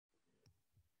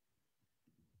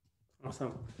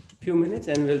Awesome. Few minutes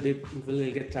and we'll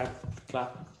get the class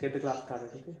started. Okay.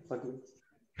 Pardon me.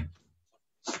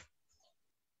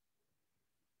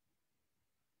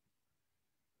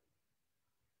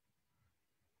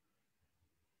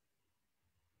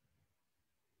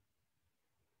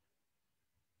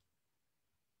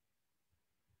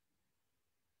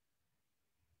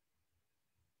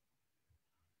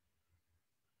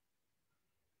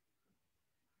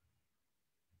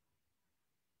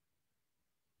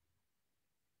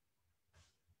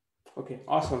 Okay,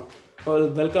 awesome. Well,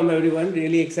 welcome everyone.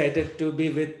 Really excited to be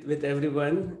with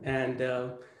everyone, and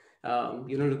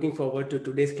looking forward to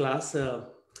today's class.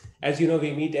 As you know,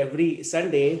 we meet every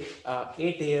Sunday,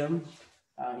 8 a.m.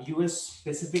 U.S.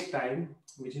 Pacific time,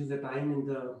 which is the time in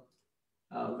the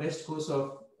west coast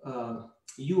of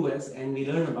US, and we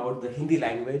learn about the Hindi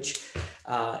language.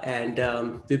 And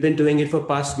we've been doing it for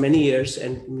past many years.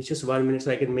 And just 1 minute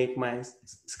so I can make my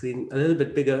screen a little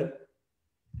bit bigger.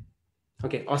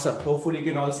 Okay, awesome. Hopefully you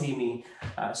can all see me.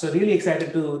 So really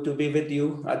excited to be with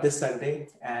you this Sunday.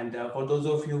 And for those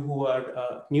of you who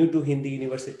are new to Hindi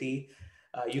University,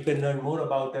 you can learn more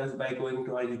about us by going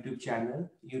to our YouTube channel,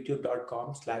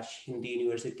 youtube.com/Hindi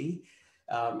University.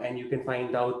 And you can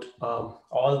find out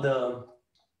all the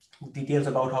details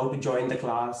about how to join the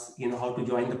class, how to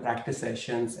join the practice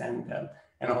sessions and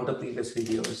all the previous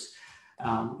videos.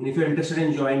 And if you're interested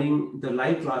in joining the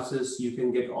live classes, you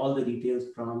can get all the details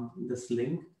from this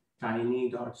link,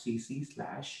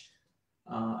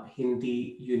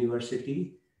 tiny.cc/Hindi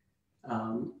University.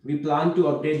 We plan to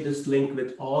update this link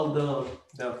with all the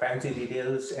fancy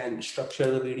details and structure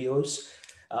the videos.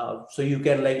 So you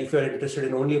can, like, if you're interested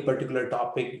in only a particular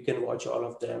topic, you can watch all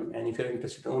of them. And if you're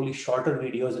interested in only shorter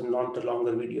videos and not the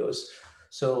longer videos,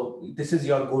 so this is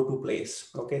your go-to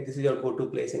place. Okay, this is your go-to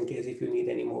place in case if you need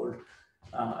any more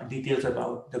details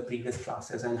about the previous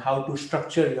classes and how to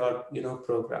structure your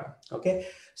program. Okay,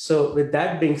 so with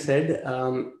that being said,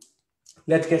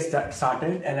 let's get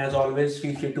started. And as always,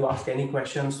 feel free to ask any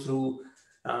questions through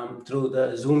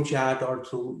the Zoom chat or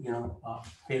through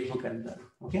Facebook and then.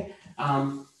 Okay.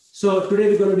 So today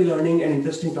we're going to be learning an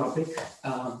interesting topic,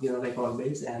 like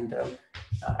always. And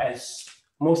as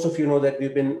most of you know that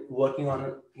we've been working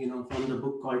on from the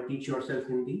book called Teach Yourself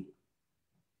Hindi.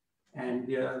 And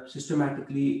we are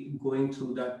systematically going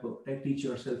through that book, right? Teach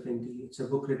Yourself Hindi. It's a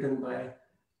book written by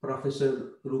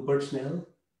Professor Rupert Snell.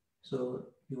 So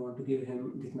we want to give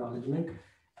him the acknowledgement.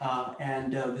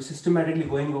 And we're systematically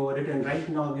going over it. And right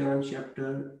now we're on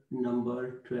chapter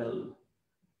number 12.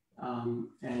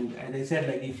 And as I said,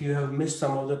 like if you have missed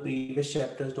some of the previous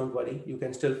chapters, don't worry. You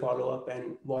can still follow up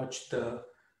and watch the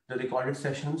recorded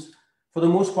sessions. For the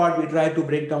most part, we try to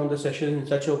break down the session in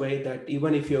such a way that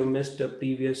even if you have missed the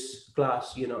previous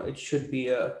class, it should be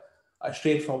a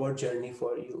straightforward journey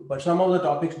for you. But some of the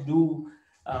topics do,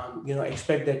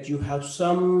 expect that you have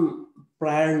some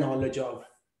prior knowledge of,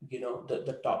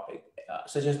 the topic,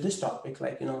 such as this topic.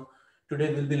 Like,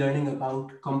 today we'll be learning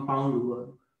about compound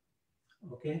verb.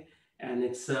 Okay, and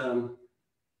it's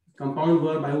compound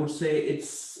verb. I would say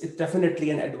it's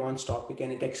definitely an advanced topic,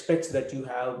 and it expects that you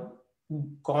have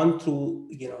gone through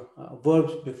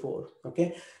verbs before.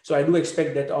 Okay, so I do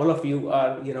expect that all of you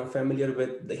are familiar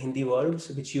with the Hindi verbs,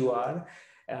 which you are,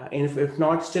 and if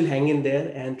not, still hang in there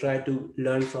and try to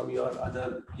learn from your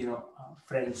other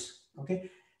friends. Okay,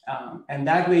 and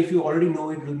that way, if you already know,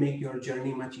 it will make your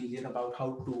journey much easier about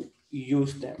how to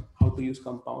use them, how to use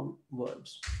compound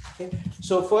verbs. Okay,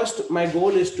 so first my goal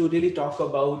is to really talk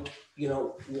about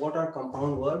what are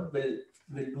compound verbs. We'll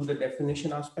do the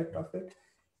definition aspect of it,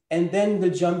 and then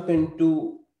we'll jump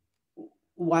into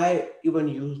why even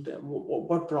use them,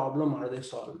 what problem are they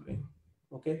solving.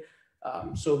 Okay,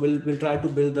 so we'll try to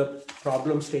build the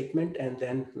problem statement and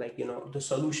then the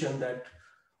solution that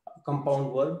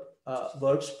compound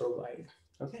verbs provide.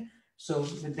 Okay, so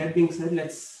with that being said,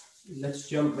 let's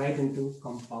jump right into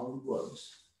compound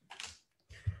verbs.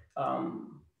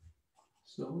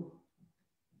 So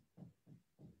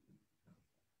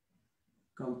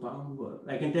compound verb,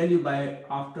 I can tell you by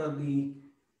after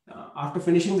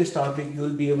finishing this topic,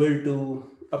 you'll be able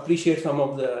to appreciate some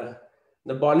of the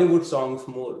Bollywood songs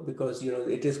more, because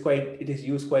it is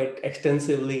used quite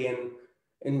extensively in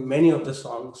many of the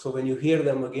songs. So when you hear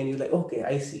them again, you're like, okay,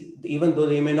 I see. Even though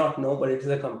they may not know, but it is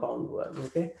a compound verb.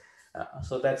 Okay,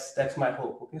 so that's my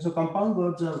hope. Okay, so compound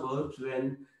verbs are verbs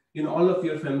when all of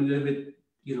you are familiar with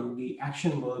the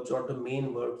action verbs or the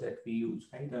main verbs that we use,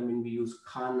 right? I mean, we use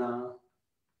khana,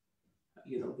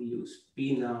 we use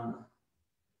pina,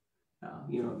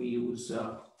 we use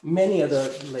many other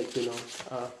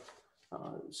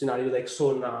scenario like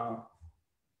sona,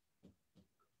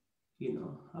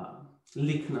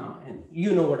 likhna, and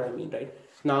you know what I mean, right?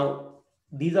 Now,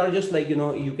 these are just like,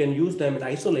 you can use them in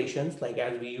isolations, like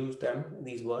as we use them,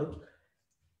 these verbs.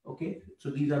 Okay, so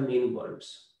these are main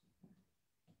verbs.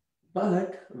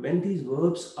 But when these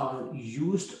verbs are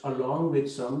used along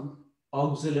with some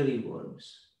auxiliary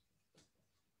verbs,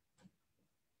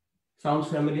 sounds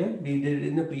familiar? We did it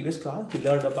in the previous class. We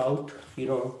learned about,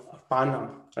 pana,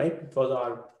 right? It was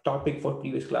our topic for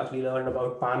previous class. We learned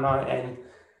about pana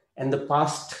and the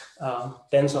past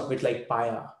tense of it, like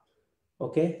paya.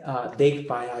 Okay, dekh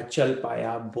paya, chal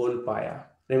paya, bol paya.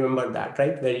 Remember that,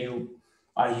 right? Where you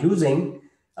are using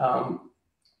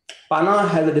pana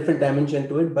has a different dimension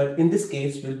to it, but in this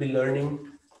case, we'll be learning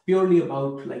purely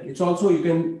about, like, it's also, you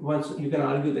can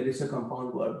argue that it's a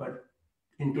compound word, but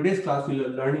in today's class, we are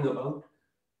learning about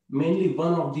mainly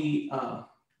one of the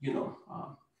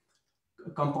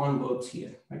compound verbs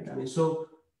here, right? I mean, so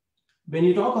when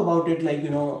you talk about it, like,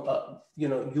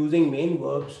 using main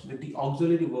verbs with the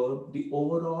auxiliary verb, the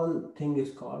overall thing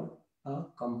is called a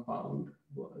compound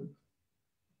verb.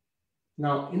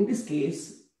 Now, in this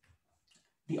case,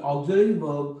 the auxiliary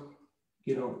verb,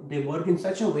 they work in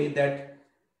such a way that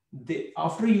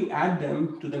after you add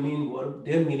them to the main verb,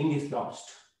 their meaning is lost.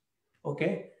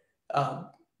 Okay,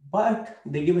 but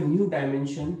they give a new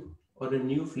dimension or a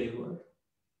new flavor.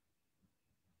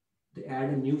 They add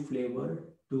a new flavor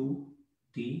to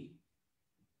the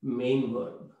main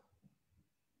verb.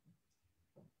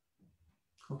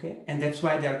 Okay, and that's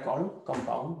why they are called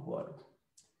compound verb.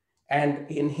 And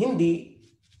in Hindi,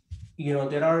 there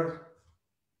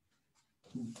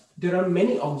are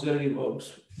many auxiliary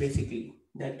verbs basically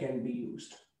that can be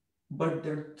used, but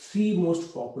there are three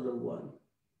most popular ones,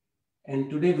 and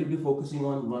today we'll be focusing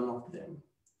on one of them.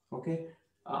 Okay,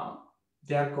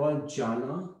 they are called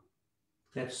jaana.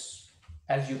 That's,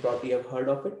 as you probably have heard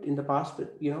of it in the past,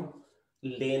 but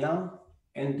lena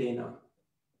and dena.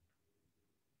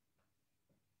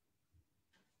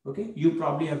 Okay, you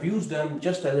probably have used them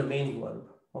just as a main verb.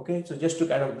 Okay, so just to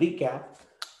kind of recap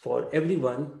for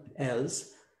everyone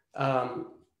else, I'm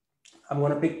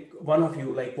going to pick one of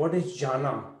you, like, what is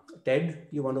jana? Ted,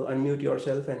 you want to unmute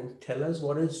yourself and tell us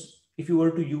what is, if you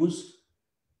were to use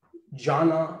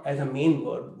jana as a main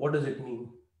verb, what does it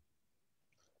mean?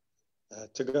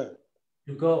 To go.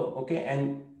 To go, okay,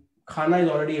 and khana is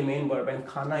already a main verb, and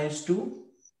khana is to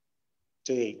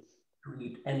eat. To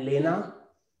eat, and lena?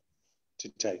 To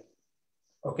take.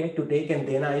 Okay, to take, and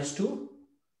dena is to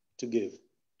give.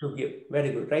 To give.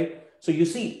 Very good, right? So you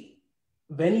see,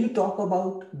 when you talk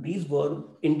about these verbs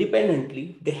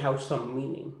independently, they have some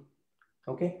meaning.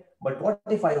 Okay, but what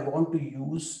if I want to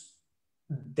use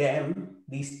them,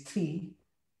 these three,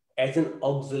 as an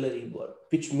auxiliary verb,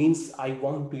 which means I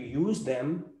want to use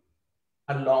them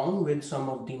along with some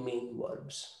of the main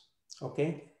verbs.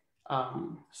 Okay,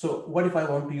 so what if I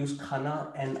want to use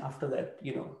khana, and after that,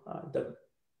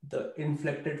 the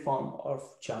inflected form of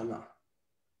jana?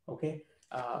 Okay,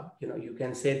 you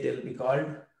can say they'll be called,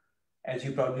 as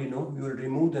you probably know, you will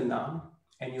remove the na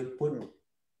and you'll put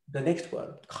the next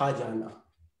word, kha jana.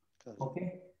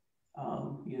 Okay,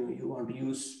 you want to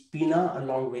use pina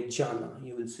along with jana.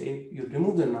 You will say, you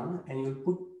remove the na and you'll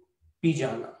put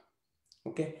pijana.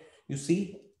 Okay, you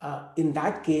see, in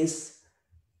that case,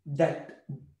 that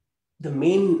the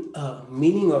main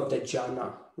meaning of the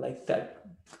jana, like that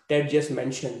Ted just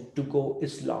mentioned, to go,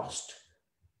 is lost.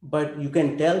 But you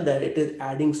can tell that it is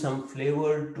adding some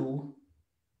flavor to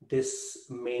this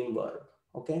main verb.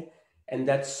 Okay, and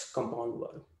that's compound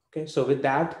verb. Okay, so with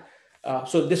that,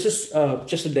 so this is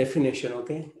just a definition.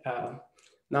 Okay,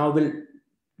 now we'll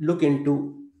look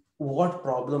into what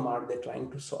problem are they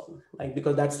trying to solve, like,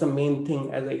 because that's the main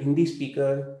thing. As a Hindi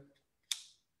speaker,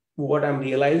 what I'm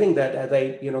realizing, that as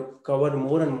I cover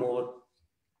more and more,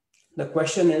 the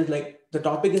question is, like, the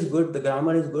topic is good, the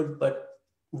grammar is good, but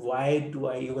why do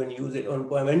I even use it, or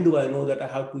when do I know that I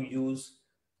have to use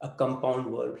a compound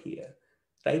verb here,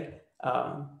 right?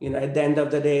 At the end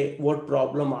of the day, what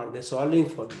problem are they solving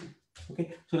for me?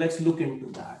 Okay, so let's look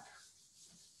into that.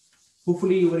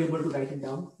 Hopefully you were able to write it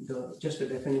down, just the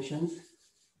definitions.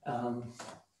 Now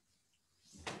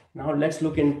let's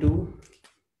look into,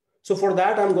 so for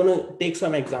that, I'm going to take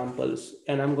some examples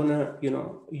and I'm going to,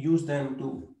 use them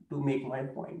to make my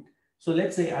point. So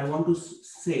let's say I want to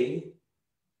say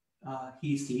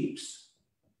he sleeps.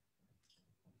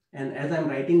 And as I'm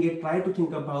writing it, try to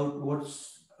think about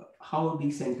how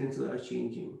these sentences are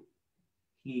changing.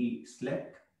 He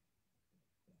slept.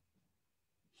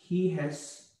 He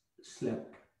has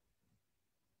slept.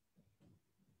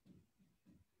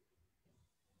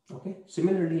 Okay.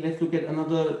 Similarly, let's look at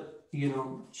another,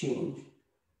 change,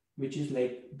 which is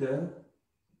like the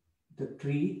the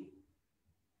tree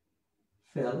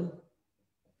fell,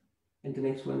 and the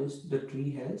next one is the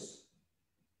tree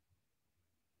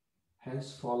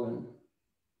has fallen.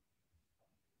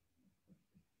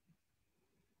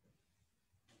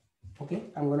 Okay,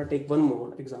 I'm going to take one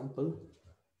more example.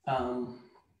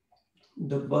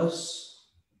 The bus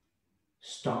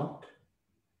stopped,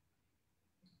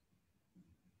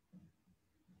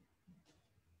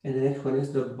 and the next one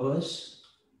is the bus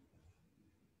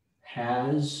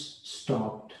has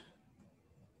stopped.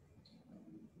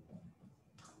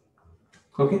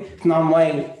 Okay, now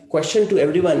my question to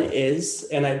everyone is,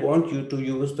 and I want you to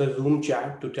use the Zoom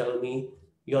chat to tell me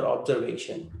your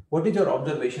observation. What is your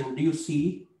observation? Do you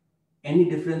see any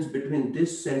difference between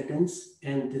this sentence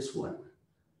and this one?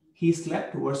 He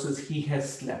slept versus he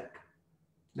has slept.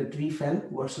 The tree fell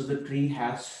versus the tree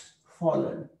has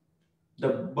fallen. The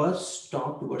bus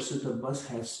stopped versus the bus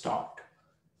has stopped.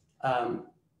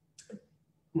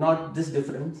 Not this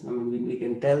difference. I mean, we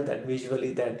can tell that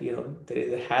visually that there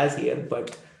is a has here,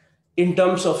 but in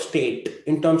terms of state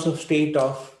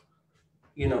of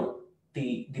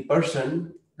the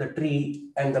person, the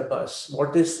tree, and the bus,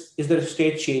 what is there a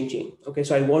state changing? Okay,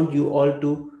 so I want you all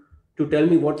to tell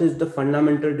me what is the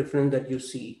fundamental difference that you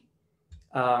see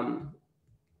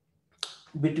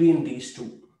between these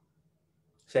two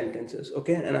sentences.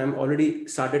 Okay, and I'm already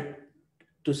started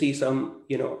to see some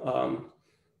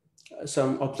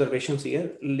observations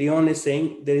here. Leon is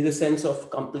saying there is a sense of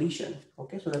completion.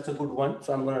 Okay, so that's a good one.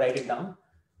 So I'm going to write it down.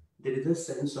 There is a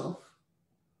sense of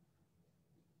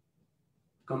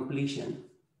completion.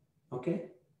 Okay.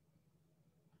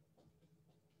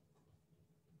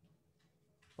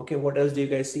 Okay, what else do you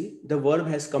guys see? The verb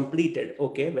has completed.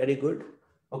 Okay, very good.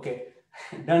 Okay,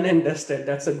 done and dusted.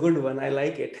 That's a good one. I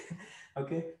like it.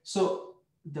 Okay, so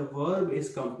the verb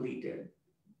is completed.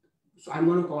 So I'm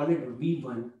going to call it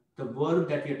V1, the verb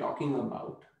that we're talking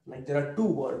about. Like there are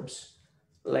two verbs.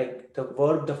 Like the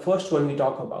verb, the first one we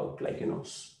talk about, like,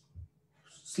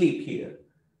 sleep here,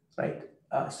 right?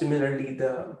 Similarly,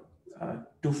 the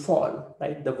to fall,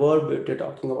 right? The verb that we're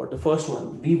talking about, the first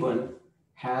one, V1,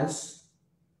 has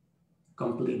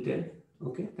completed.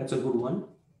 Okay, that's a good one.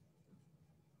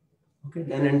 Okay,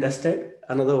 done and dusted.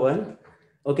 Another one.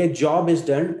 Okay, job is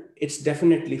done. It's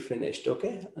definitely finished.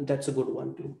 Okay, and that's a good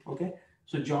one too. Okay,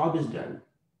 so job is done.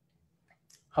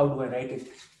 How do I write it?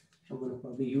 I'm going to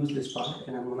probably use this part,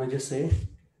 and I'm going to just say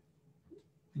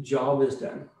job is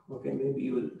done. Okay, maybe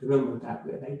you will remember that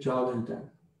way, right? Job is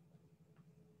done.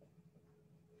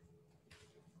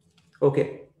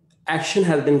 Okay, action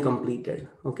has been completed.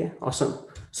 Okay, awesome.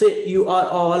 So you are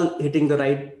all hitting the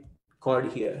right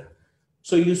chord here.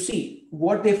 So you see,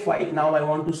 what if I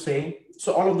want to say,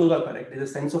 so all of those are correct. There's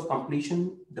a sense of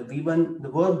completion. The V1, the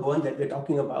verb one that we're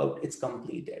talking about, it's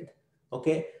completed.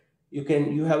 Okay,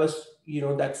 you have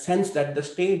that sense that the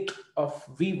state of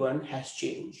V1 has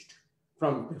changed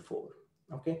from before.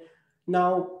 Okay,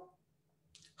 now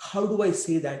how do I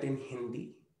say that in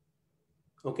Hindi?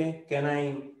 Okay, can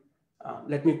I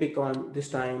let me pick on this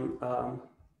time.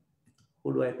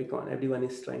 Who do I pick on? Everyone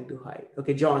is trying to hide.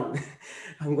 Okay, John,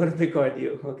 I'm going to pick on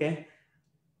you. Okay,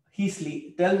 he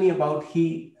sleep. Tell me about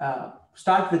he.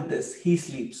 Start with this. He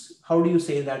sleeps. How do you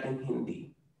say that in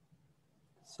Hindi?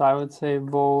 So I would say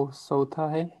वो सोता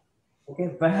है. Okay,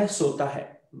 वह सोता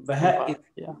है. वह is,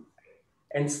 yeah.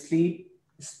 And sleep,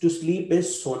 to sleep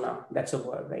is sona. That's a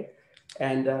word, right?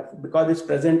 And because it's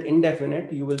present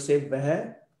indefinite, you will say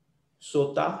वह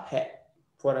sota hai.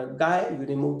 For a guy, you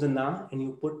remove the na and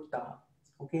you put ta.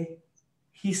 Okay,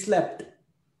 he slept.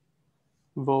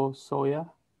 वो सोया.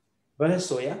 वह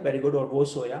soya, very good, or wo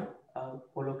soya,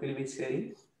 colloquially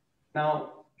saying.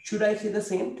 Now, should I say the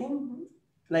same thing?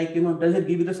 Like, does it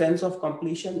give you the sense of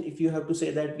completion if you have to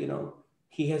say that,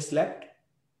 he has slept?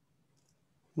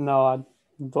 No,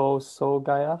 वो सो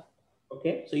गया.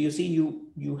 Okay, so you see,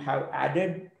 you have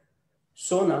added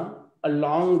sona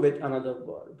along with another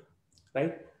verb,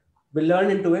 right? We'll learn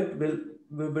into it. We'll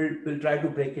try to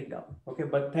break it down. Okay,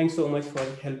 but thanks so much for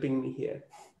helping me here.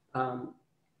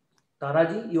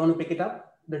 Taraji, you want to pick it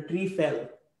up? The tree fell.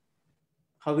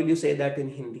 How will you say that in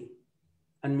Hindi?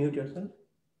 Unmute yourself.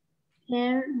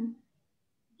 पेड़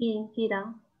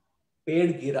गिरा.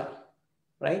 Ped gira,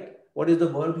 right? What is the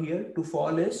verb here? To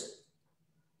fall is?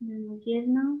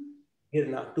 गिरना.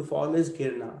 Girna. To fall is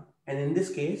girna. And in this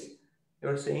case,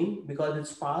 you're saying, because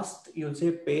it's past, you'll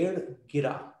say ped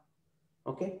gira.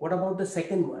 Okay. What about the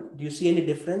second one? Do you see any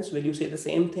difference? Will you say the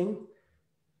same thing?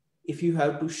 If you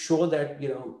have to show that,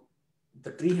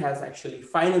 the tree has actually,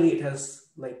 finally it has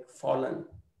like fallen.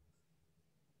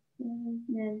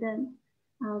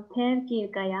 पेड़ गिर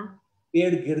गया.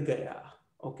 Ped gir gaya.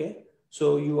 Okay.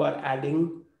 So you are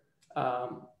adding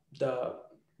um, the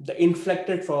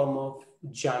inflected form of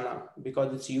jana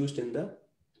because it's used in the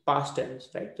past tense,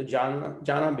 right? So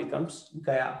jana becomes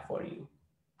gaya for you.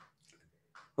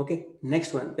 Okay,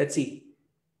 next one. Let's see.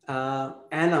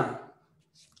 Anna,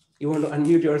 you want to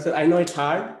unmute yourself? I know it's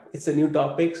hard. It's a new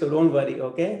topic, so don't worry.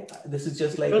 Okay, this is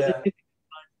just like a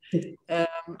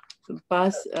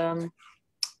Bus,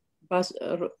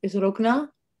 is rukna?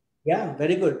 yeah,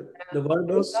 very good. The verb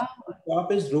is Ruka?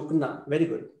 stop is rukna. Very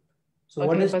good. So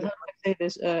what Okay, is but how do I say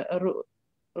this?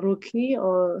 Ruki,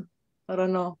 or I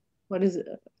don't know. What is it?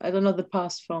 I don't know the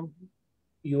past from.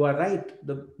 you are right.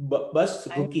 The bus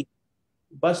ruki.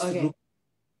 Bus Okay. ruki.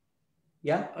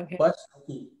 Yeah, Okay. bus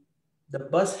ruki. The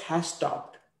bus has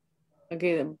stopped.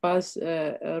 Okay, the bus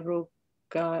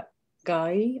ruka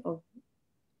gai, or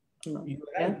no? You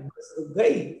are Yeah. right. Bus ruk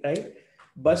gayi, right?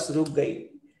 Bus ruk gayi.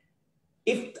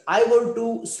 If I were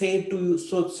to say to you,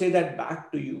 so say that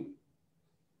back to you,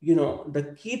 you know,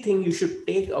 the key thing you should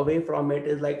take away from it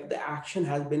is like the action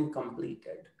has been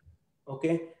completed.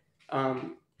 Okay.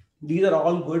 These are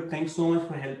all good. Thanks so much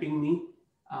for helping me.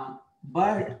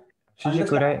 But Ashu Ji,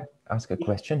 could I ask a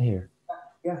question here?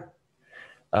 Yeah.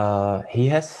 He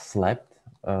has slept.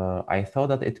 I thought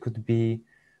that it could be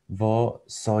wo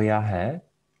soya hai,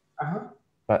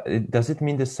 but does it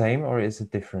mean the same or is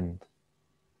it different?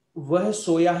 वह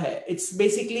सोया है. It's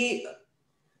basically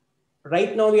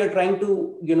right now we are trying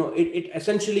to, you know, it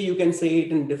essentially you can say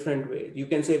it in different ways. You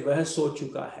can say वह सो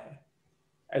चुका है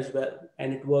as well,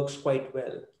 and it works quite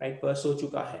well, right? वह सो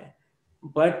चुका है.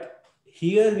 But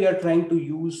here we are trying to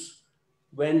use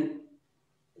when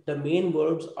the main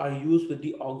verbs are used with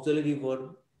the auxiliary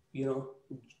verb, you know,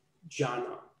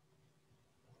 jana,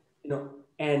 you know,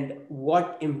 and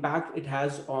what impact it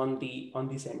has on the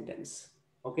sentence.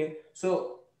 Okay,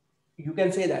 so you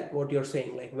can say that what you're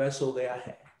saying, like वह सो गया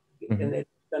है, and it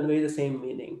conveys the same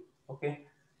meaning. Okay,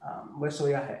 वह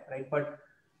सोया है, right? But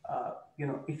you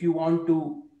know, if you want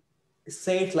to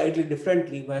say it slightly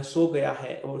differently, वह सो गया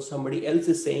है, or somebody else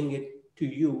is saying it to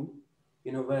you,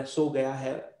 you know, वह सो गया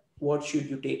है, what should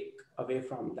you take away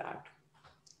from that?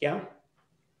 Yeah.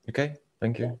 Okay,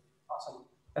 thank you. Awesome.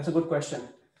 That's a good question.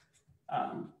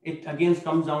 It again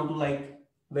comes down to like,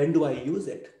 when do I use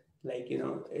it? Like, you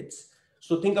know, it's,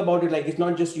 so think about it like it's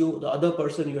not just you, the other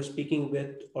person you're speaking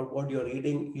with or what you're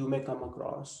reading, you may come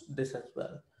across this as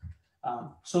well.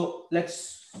 So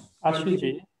let's Ashu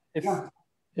Ji,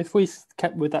 if we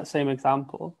kept with that same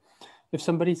example, if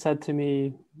somebody said to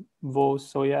me, "Wo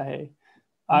soya hai,"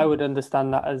 I would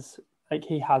understand that as like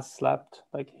he has slept,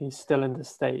 like he's still in the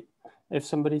state. If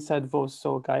somebody said "Wo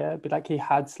so gaya," it'd be like he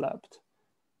had slept.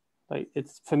 Like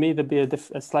it's, for me, there'd be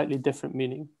a slightly different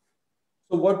meaning.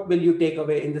 So what will you take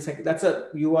away in the second? That's a,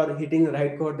 you are hitting the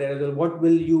right chord there as well. What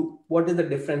is the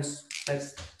difference?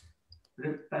 Let's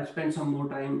spend some more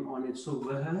time on it. So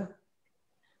वह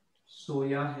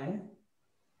सोया है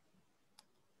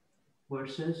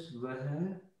versus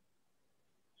वह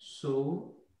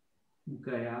सो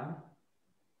गया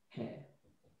है.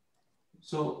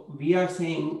 So we are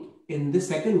saying in the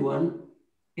second one,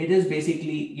 it is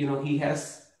basically, you know, he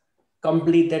has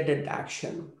completed that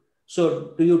action.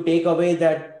 So do you take away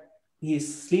that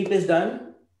his sleep is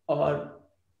done, or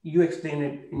you explain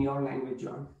it in your language,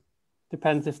 John?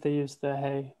 Depends if they use the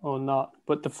hey or not.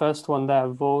 But the first one there,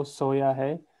 "Wo soya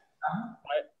hai,"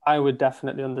 I would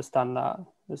definitely understand that.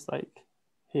 It's like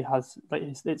he has, like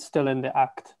it's still in the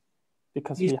act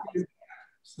because he has.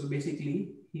 So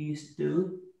basically, he's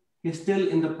still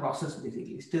in the process.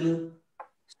 Basically, still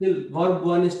verb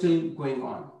one is still going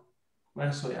on.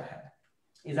 वह सोया है.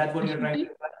 Is that what you're trying to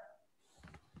imply?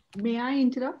 May I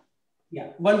interrupt?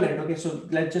 Yeah, 1 minute. Okay, so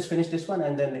let's just finish this one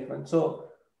and then next one. So,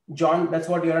 John, that's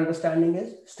what your understanding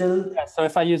is? Still? Yeah, so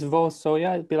if I use "Wo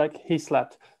soya," it'd be like he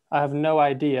slept. I have no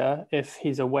idea if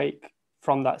he's awake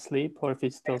from that sleep or if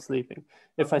he's still sleeping.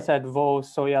 If I said "Wo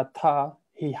soya ta,"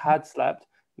 he had slept.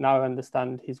 Now I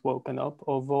understand he's woken up.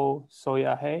 Or "Wo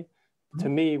soya hai," to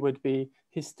me would be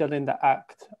he's still in the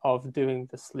act of doing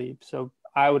the sleep. So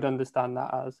I would understand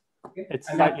that as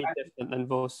it's slightly different than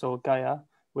 "Wo so gaya,"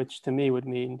 which to me would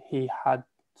mean he had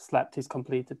slept, he's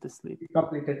completed the sleep.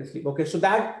 Completed the sleep. Okay, so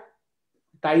that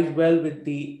ties well with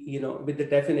the, you know, with the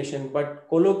definition, but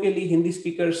colloquially Hindi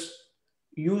speakers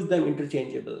use them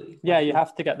interchangeably. Yeah, you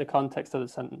have to get the context of the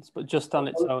sentence, but just on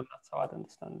its own, that's how I'd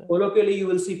understand it. Colloquially, you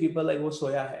will see people like "wo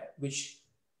soya hai," which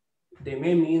they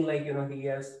may mean like, you know, he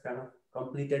has kind of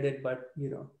completed it, but you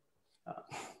know.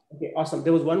 Okay, awesome.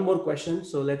 There was one more question,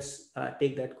 so let's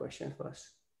take that question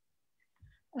first.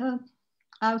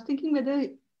 I was thinking whether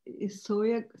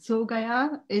so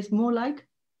gaya is more like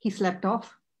he slept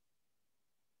off.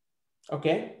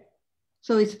 Okay.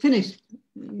 So it's finished.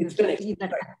 It's finished.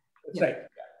 That- Right. That's yeah. right.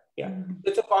 Yeah.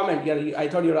 It's a comment. Yeah. I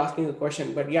thought you were asking a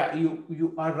question, but yeah,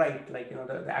 you are right. Like,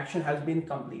 the action has been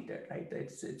completed, right?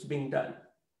 It's being done.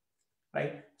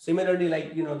 Right. Similarly,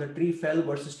 like, the tree fell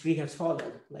versus tree has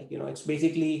fallen. Like, it's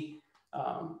basically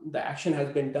the action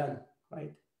has been done.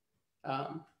 Right.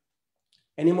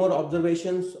 Any more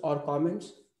observations or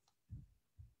comments?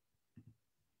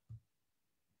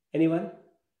 Anyone?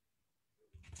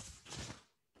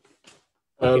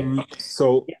 Okay.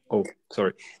 So, oh,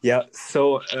 sorry. Yeah.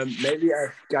 So maybe I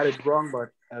got it wrong, but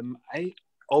I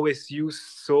always use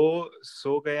so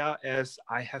gaya as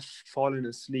I have fallen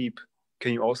asleep.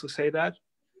 Can you also say that?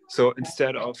 So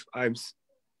instead of I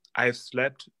have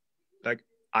slept, like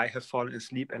I have fallen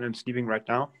asleep and I'm sleeping right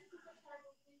now.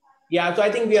 Yeah, so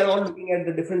I think we are all looking at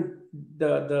the different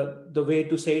the way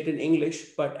to say it in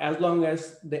English, but as long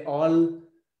as they all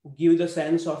give the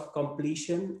sense of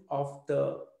completion of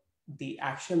the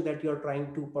action that you're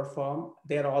trying to perform,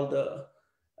 they're all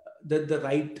the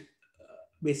right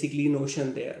basically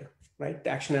notion there, right? The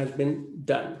action has been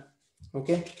done.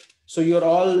 Okay, so you're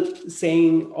all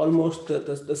saying almost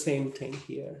the same thing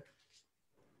here.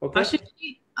 Okay. Ashu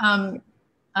Ji,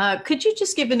 could you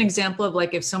just give an example of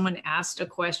like if someone asked a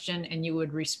question and you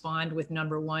would respond with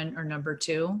number 1 or number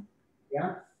 2?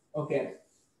 Yeah. Okay.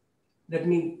 Let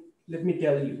me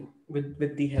tell you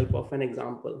with the help of an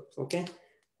example. Okay.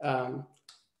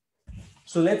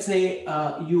 So let's say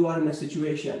you are in a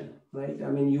situation, right? I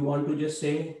mean, you want to just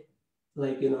say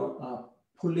like,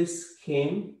 police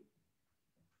came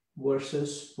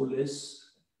versus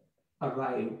police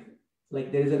arrived.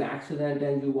 Like there is an accident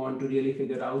and you want to really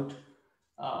figure out,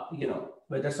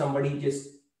 whether somebody just,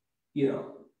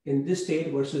 in this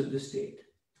state versus this state.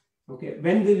 Okay.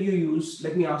 When will you use,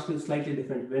 let me ask you slightly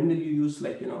different. When will you use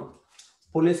like,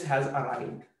 police has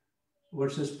arrived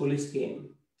versus police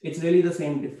came? It's really the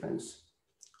same difference.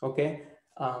 Okay.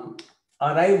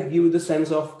 Arrived give you the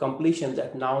sense of completion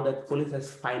that now that police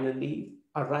has finally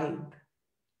arrived.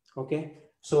 Okay.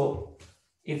 So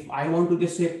if I want to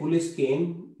just say police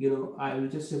came, I will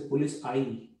just say police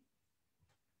I.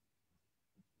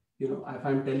 If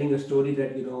I'm telling a story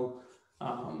that,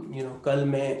 कल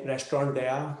मैं restaurant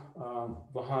गया,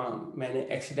 वहाँ मैंने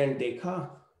accident देखा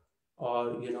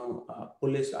और,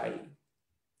 police I,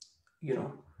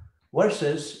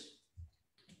 versus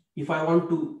if I want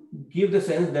to give the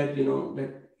sense that,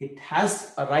 that it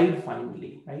has arrived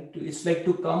finally, right? It's like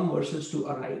to come versus to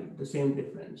arrive, the same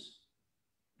difference.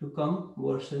 To come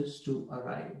versus to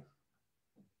arrive.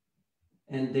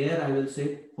 And there I will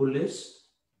say police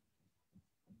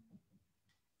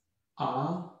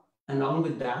are, and along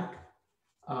with that,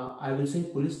 I will say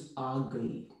police are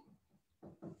gayi.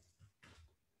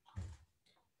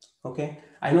 Okay,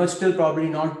 I know it's still probably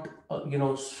not,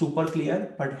 super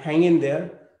clear, but hang in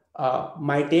there.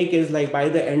 My take is like by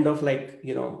the end of like,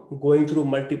 going through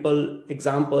multiple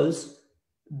examples,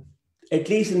 at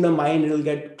least in the mind, it'll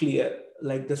get clear,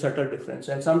 like the subtle difference.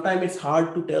 And sometimes it's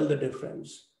hard to tell the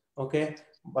difference. Okay.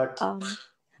 But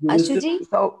Ashu Ji,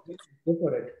 go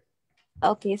for it.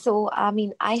 okay, so I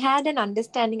mean, I had an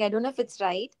understanding. I don't know if it's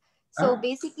right. So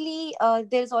basically,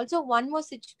 there's also one more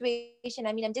situation.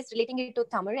 I mean, I'm just relating it to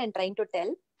Tamil and trying to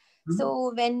tell.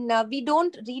 So when we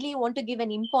don't really want to give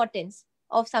an importance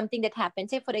of something that happened,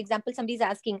 say, for example, somebody's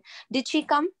asking, did she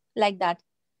come? Like that.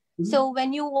 So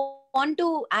when you want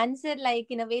to answer like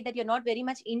in a way that you're not very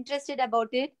much interested about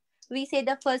it, we say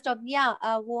the first of, yeah,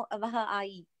 wo waha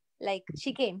aayi. Like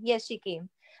she came. Yes, she came.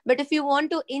 But if you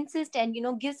want to insist and,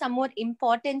 give some more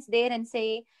importance there and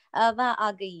say, वह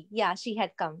आ गई. Yeah, she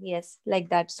had come. Yes, like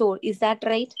that. So is that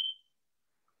right?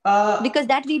 Because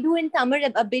that we do in Tamil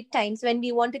a bit times when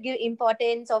we want to give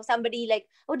importance of somebody like,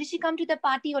 oh, did she come to the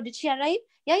party or did she arrive?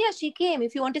 Yeah, she came.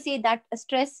 If you want to say that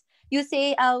stress, you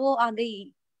say, wo aa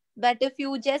gayi. But if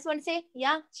you just want to say,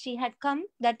 yeah, she had come,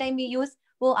 that time we use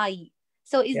wo aayi.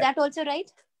 So is that also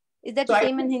right? Is that the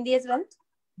same in Hindi as well?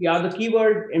 Yeah, the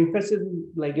keyword emphasis,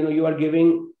 like, you are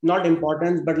giving not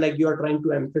importance, but like you are trying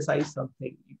to emphasize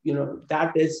something,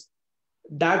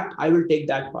 that I will take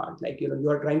that part. Like, you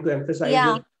are trying to emphasize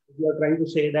it. You are trying to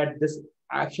say that this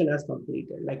action has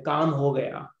completed, like kaam ho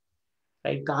gaya.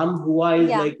 Like kaam hua is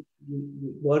like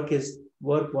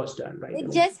work was done, right?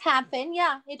 It just happened.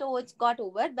 Yeah, it's got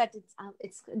over, but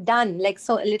it's done. Like,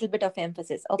 so a little bit of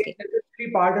emphasis. Okay.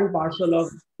 It's part and parcel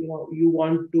of, you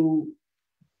want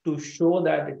to show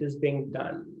that it is being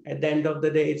done. At the end of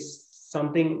the day,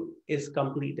 something is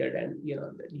completed, and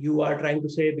you are trying to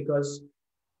say, because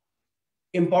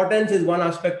importance is one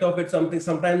aspect of it. Sometimes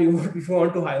if you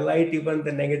want to highlight even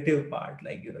the negative part,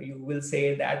 like you will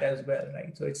say that as well,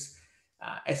 right? So it's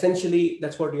Essentially,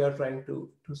 that's what you are trying to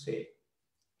say.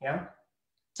 Yeah.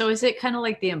 So is it kind of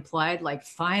like the implied, like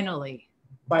finally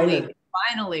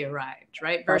arrived,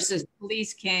 right? Versus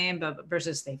police came, but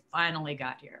versus they finally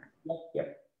got here.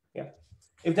 Yeah.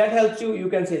 If that helps you, you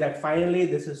can say that finally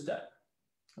this is done.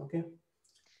 Okay.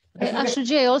 Ashu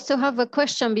Ji, I also have a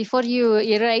question before you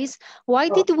erase. Why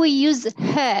did we use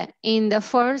he in the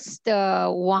first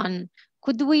one?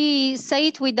 Could we say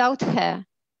it without he?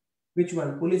 Which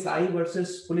one? Police I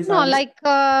versus police No, I? like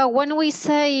when we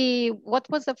say, what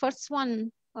was the first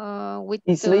one? With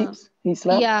he sleeps. He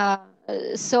slept. Yeah,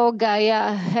 so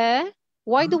gaya hai.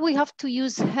 Why do we have to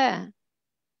use hai?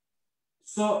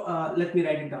 So let me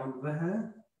write it down. Vah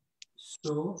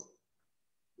so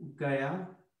gaya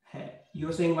hai.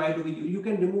 You're saying why do we? You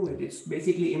can remove it. It's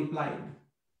basically implied.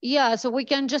 Yeah, so we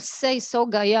can just say so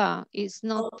gaya. It's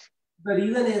not. The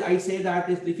reason is I say that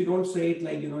is if you don't say it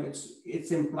like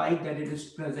it's implied that it is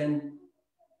present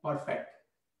perfect.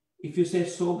 If you say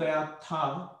so gaya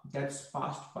tha, that's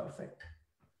past perfect,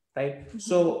 right?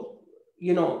 So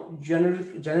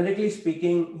generically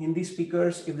speaking, Hindi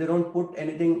speakers, if they don't put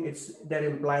anything, they're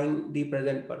implying the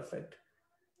present perfect.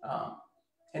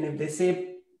 And if they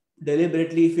say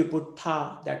deliberately, if you put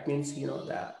tha, that means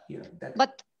that.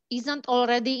 But isn't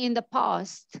already in the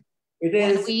past. It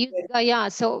is. When we use gaya,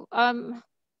 so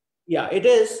yeah, it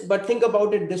is. But think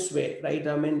about it this way, right?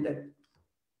 I mean,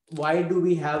 why do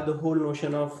we have the whole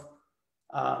notion of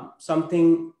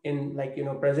something in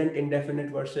present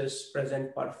indefinite versus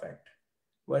present perfect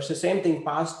versus same thing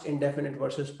past indefinite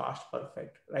versus past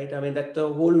perfect, right? I mean, that the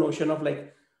whole notion of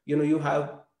you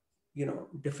have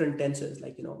different tenses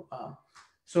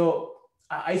so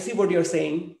I see what you're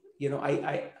saying.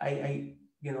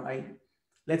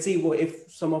 Let's see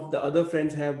if some of the other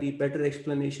friends have the better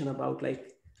explanation about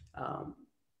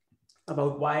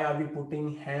about why are we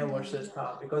putting hai versus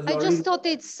tha, because I just thought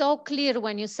it's so clear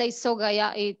when you say so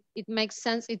gaya, it makes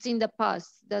sense. It's in the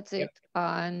past. That's it.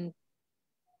 And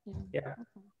yeah.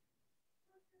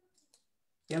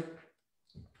 Yep.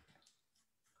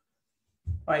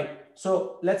 All right.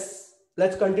 So let's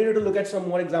continue to look at some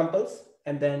more examples,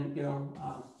 and then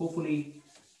hopefully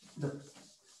the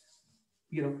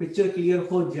picture clear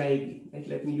ho jayegi. Like,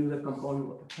 let me use a compound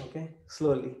word. Okay,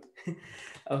 slowly.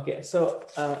 Okay, so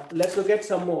let's look at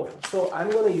some more. So I'm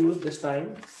going to use this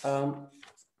time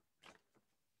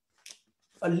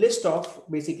a list of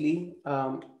basically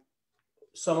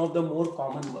some of the more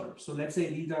common verbs. So let's say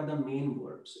these are the main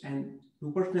verbs, and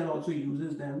Rupert Snell also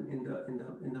uses them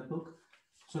in the book.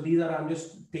 So these are, I'm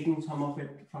just taking some of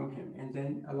it from him, and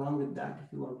then along with that,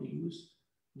 if you want to use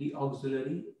the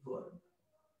auxiliary verb.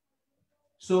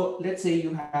 So let's say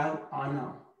you have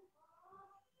ana.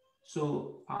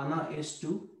 So ana is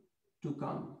to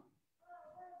come.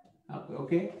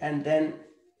 Okay, and then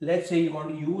let's say you want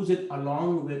to use it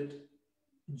along with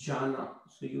jaana.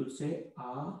 So you'll say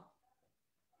a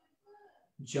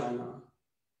jaana.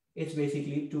 It's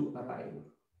basically to arrive.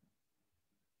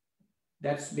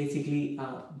 That's basically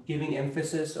giving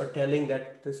emphasis or telling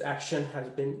that this action has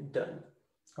been done.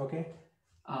 Okay.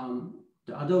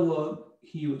 The other verb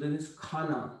he uses is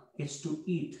khana. It's to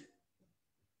eat.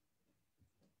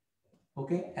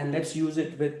 Okay, and let's use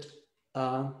it with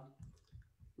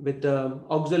the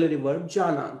auxiliary verb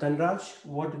jaana. Dhanraj,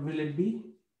 what will it be?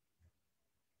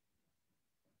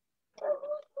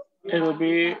 It will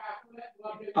be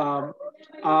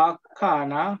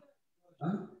khana.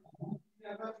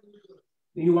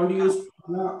 You want to use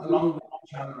khana along with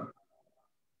jaana.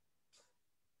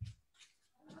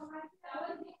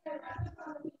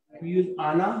 We use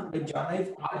ana with jana is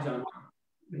a jana.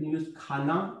 When you use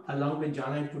khana along with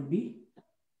jana, it would be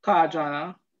kha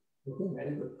jana. Okay,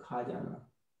 very good. Kha jana.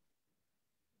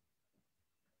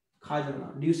 Kha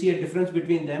jana. Do you see a difference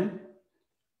between them?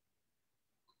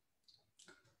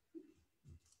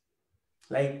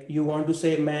 Like you want to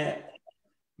say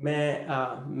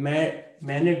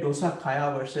मैंने डोसा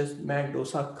खाया versus मैं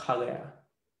डोसा खा गया.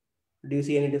 Do you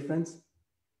see any difference?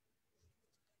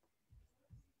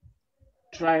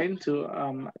 Trying to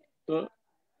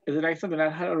is it like something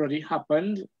that had already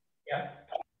happened?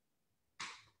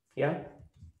 Yeah.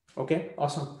 Okay,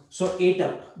 awesome. So ate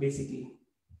up basically,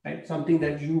 right? Something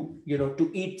that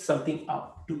to eat something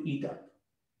up, to eat up.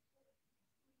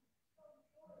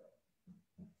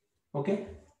 Okay.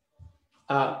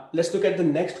 Let's look at the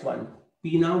next one.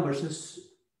 Pina versus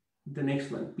the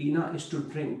next one. Pina is to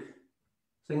drink.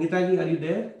 Sangeeta ji, are you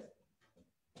there?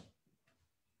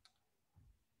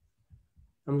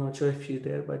 I'm not sure if she's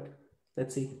there, but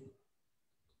let's see.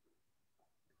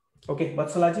 Okay,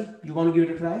 Vatsala ji, you want to give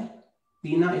it a try?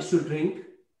 Pina is to drink.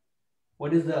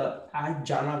 What is the add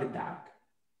jana with that?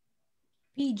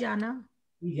 P jaana.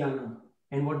 P jaana.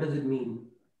 And what does it mean?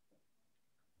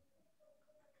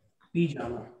 P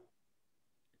jaana.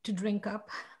 To drink up.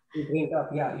 To drink up,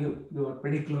 yeah, you are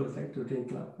pretty close, right? To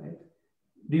drink up, right?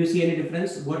 Do you see any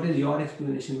difference? What is your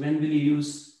explanation? When will you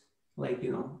use, like,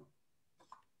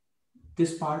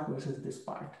 this part versus this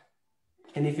part?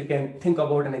 And if you can think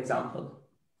about an example.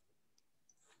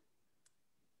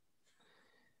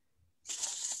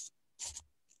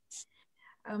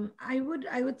 I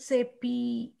would say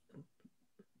P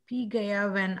gaya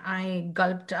when I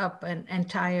gulped up an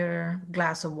entire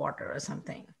glass of water or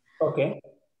something. Okay.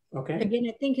 Okay. Again,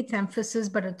 I think it's emphasis,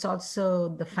 but it's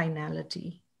also the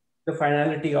finality. The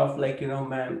finality of, like,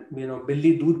 man,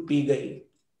 Billy doodh pee gayi,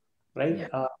 right?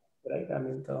 Yeah. Right. I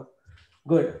mean,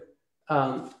 good.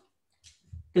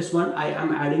 This one, I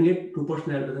am adding it to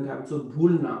personal doesn't have. So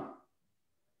bhulna.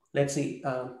 Let's see.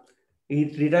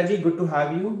 Rita ji, good to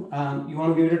have you. You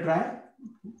want to give it a try?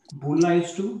 Bhulna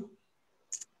is to.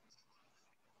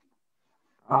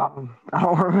 I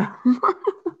don't remember.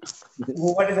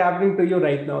 What is happening to you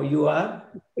right now? You are?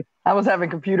 I was having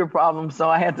computer problems, so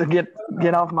I had to get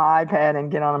off my iPad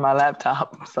and get onto my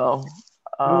laptop. So,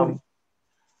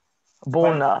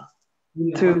 Bulna,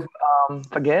 to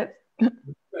forget.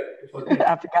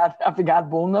 I forgot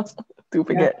Bulna, to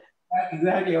forget. Yeah,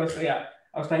 exactly. I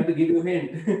was trying to give you a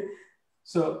hint.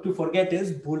 So to forget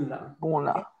is Bulna.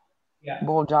 Bulna. Okay? Yeah.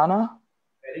 Buljana.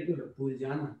 Very good.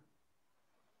 Buljana.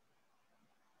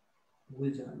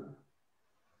 Buljana.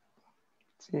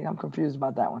 See, I'm confused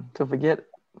about that one. To forget.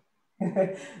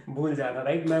 Bhul jana,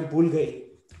 right? मैं भूल गई.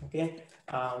 Okay.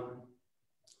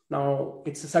 Now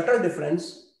it's a subtle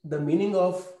difference. The meaning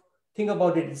of, think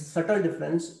about it, it's a subtle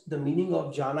difference. The meaning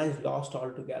of jana is lost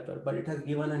altogether, but it has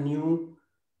given a new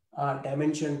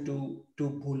dimension to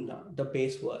bhulna, the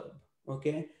base verb.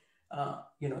 Okay.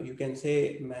 You can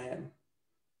say मैं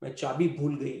चाबी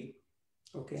भूल गई.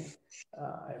 Okay.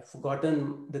 I've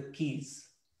forgotten the keys,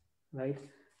 right?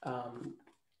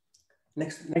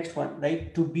 Next one,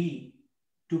 right? To be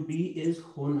is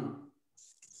hona.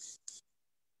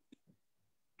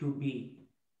 To be,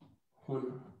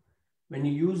 hona. When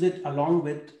you use it along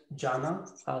with jana,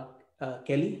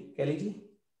 Kelly ji?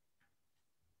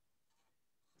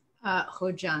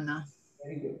 Ho jana.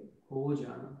 Very good. Ho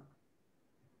jana.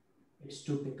 It's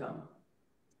to become.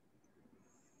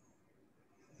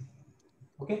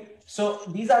 Okay. So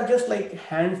these are just like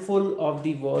handful of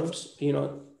the verbs,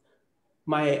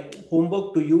 my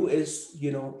homework to you is,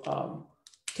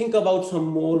 think about some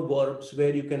more verbs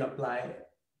where you can apply,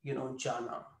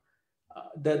 jana.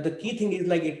 The key thing is,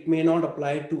 like, it may not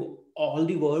apply to all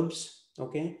the verbs,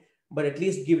 okay, but at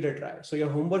least give it a try. So your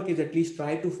homework is at least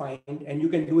try to find, and you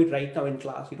can do it right now in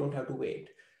class. You don't have to wait.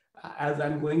 As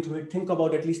I'm going through it, think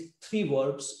about at least 3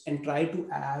 verbs and try to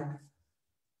add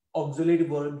auxiliary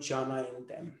verb jana in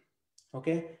them.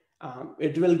 Okay.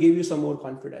 It will give you some more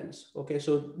confidence. Okay,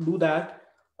 so do that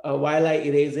while I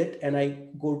erase it and I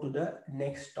go to the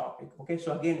next topic. Okay,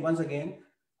 so once again,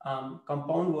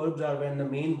 compound verbs are when the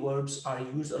main verbs are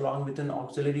used along with an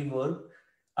auxiliary verb,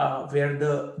 where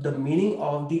the meaning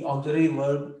of the auxiliary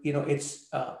verb,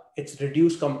 it's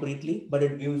reduced completely, but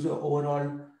it gives you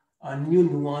overall a new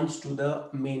nuance to the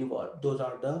main verb. Those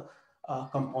are the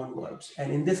compound verbs.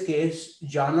 And in this case,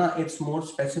 jana, it's more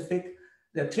specific.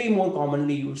 There are 3 more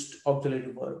commonly used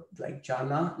auxiliary verbs like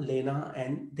jana, lena,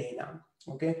 and dena.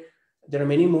 Okay, there are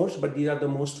many more, but these are the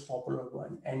most popular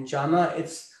one. And jana,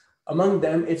 it's among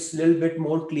them, it's a little bit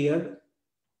more clear.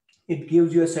 It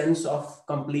gives you a sense of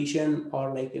completion,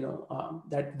 or like,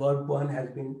 that verb 1 has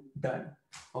been done.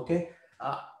 Okay,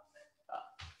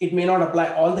 it may not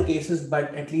apply all the cases,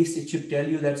 but at least it should tell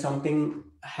you that something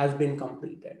has been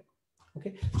completed.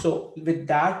 Okay, so with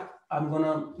that, I'm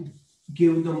gonna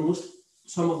give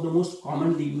some of the most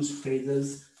commonly used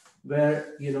phrases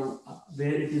where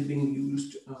where it is being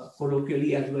used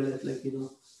colloquially, as well as, like,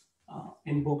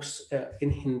 in books in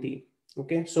Hindi.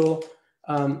 Okay, so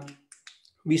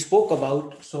we spoke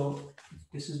about, so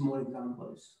this is more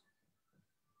examples.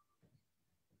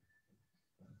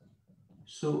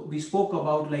 So we spoke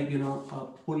about, like,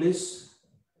 police.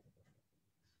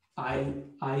 I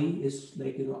is,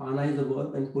 like, ana is the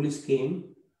verb, and police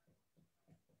came.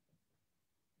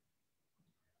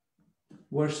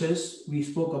 Versus we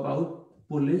spoke about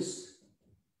police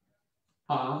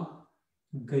aa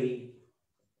gayi.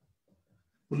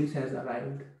 Police has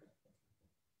arrived.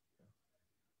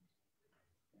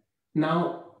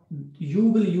 Now you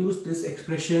will use this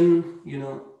expression,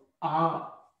 aa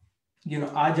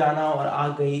jana or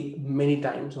aa gayi many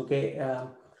times. Okay,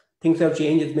 things have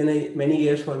changed. It's been many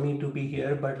years for me to be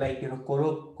here, but, like,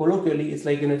 colloquially, it's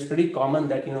like, it's pretty common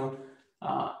that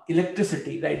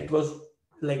electricity, right? It was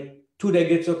like 2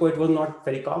 decades ago, it was not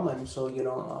very common. So,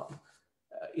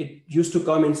 it used to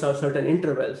come in certain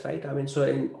intervals, right? I mean,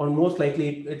 so almost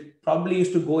likely it probably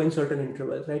used to go in certain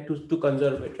intervals, right? To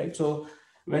conserve it, right? So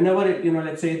whenever,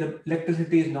 let's say the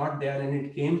electricity is not there and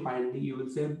it came finally, you will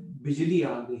say bijli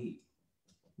aa gayi.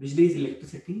 Bijli is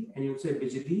electricity and you will say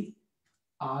bijli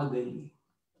aa gayi.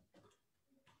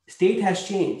 State has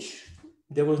changed.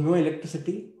 There was no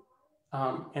electricity,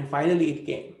 and finally it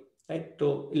came, right?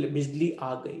 So bijli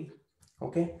aa gayi.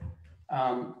 Okay.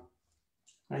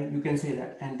 Right, you can say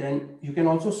that, and then you can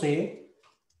also say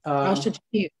Ashu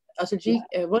Ji,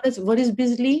 what is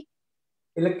Bisley?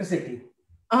 Electricity.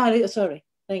 Sorry.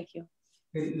 Thank you.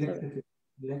 Electricity.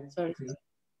 Sorry.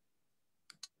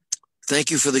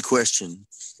 Thank you for the question.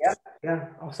 Yeah,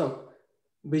 awesome.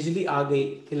 Bijli aa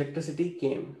gayi, electricity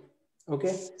came.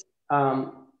 Okay.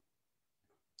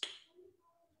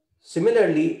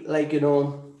 Similarly, like,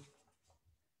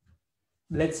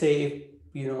 let's say,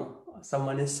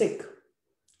 someone is sick.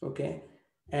 Okay.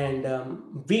 And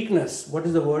weakness, what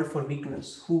is the word for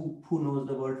weakness? Who knows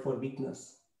the word for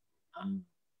weakness?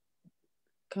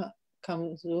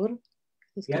 Kamzor.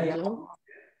 Yeah.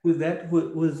 Who's that?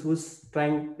 Who's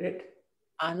trying it?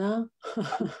 Anna.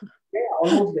 Yeah,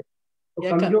 almost there.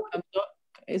 So Kamzor.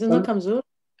 Isn't that Kamzor?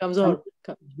 Kamzor.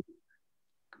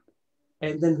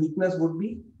 And then weakness would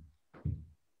be?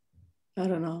 I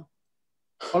don't know.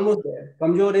 Almost there.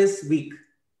 Kamjor is weak.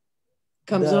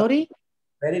 Kamzori?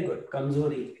 Very good.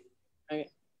 Kamzori. Okay.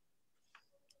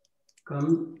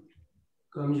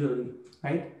 Kamzori,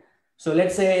 right? So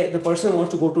let's say the person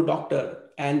wants to go to doctor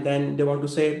and then they want to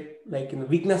say, like,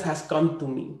 weakness has come to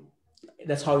me.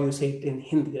 That's how you say it in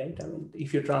Hindi, right? I mean,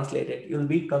 if you translate it, you'll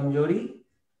be Kamjori.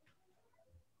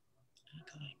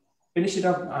 Finish it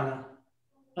up, Anna.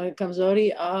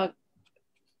 Kamzori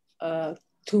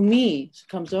to me.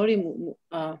 Kamzori,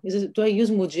 do I use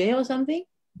mujhe or something?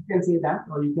 You can say that,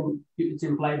 or it's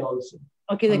implied also.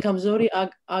 Okay, the Kamzori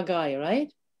agai,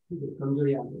 right?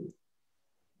 Kamzori agai.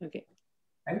 Okay.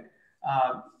 Right?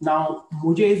 Now,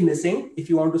 mujhe is missing. If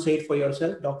you want to say it for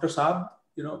yourself, Dr. Saab,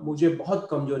 mujhe bahut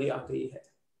kamjori aa gayi hai.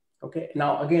 Okay.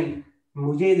 Now, again,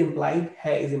 mujhe is implied,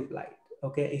 hai is implied.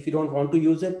 Okay. If you don't want to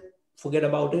use it, forget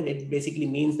about it. It basically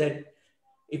means that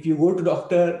if you go to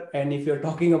doctor and if you're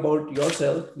talking about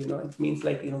yourself, it means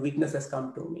like, weakness has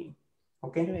come to me.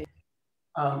 Okay. Right.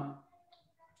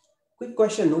 Quick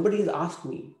question. Nobody has asked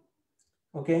me.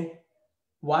 Okay.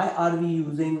 Why are we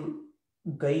using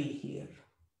gai here?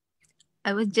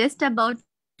 I was just about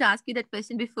to ask you that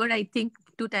question before, I think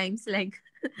 2 times, like,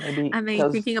 maybe am I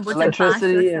because thinking about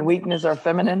electricity and weakness are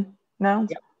feminine nouns?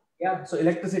 Yeah. So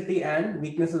electricity and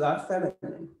weaknesses are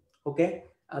feminine. Okay.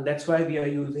 And that's why we are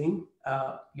using,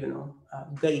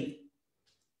 gai.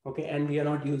 Okay. And we are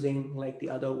not using like the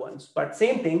other ones. But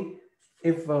same thing,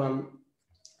 if,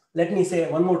 let me say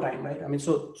one more time, right? I mean,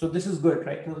 so this is good,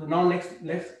 right? So now let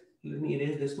me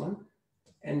erase this one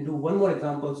and do one more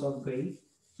examples of gai.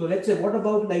 So let's say, what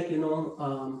about like,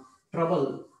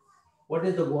 trouble? What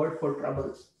is the word for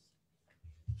trouble?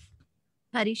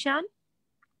 Parishan.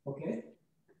 Okay.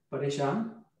 Parishan.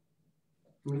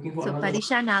 I'm looking for so another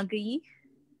parishan aa gayi.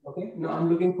 Okay. No, I'm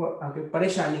looking for,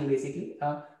 parishani basically.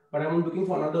 But I'm looking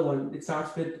for another one. It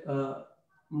starts with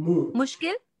mu.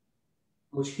 Mushkil.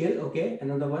 Mushkil. Okay.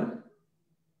 Another one.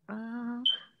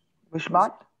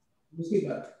 Mushbat.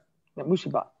 Musibat. Yeah,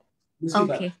 musibat.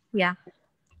 Okay. Yeah.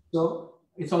 So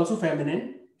it's also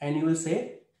feminine, and you will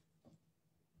say,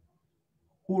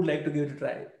 who would like to give it a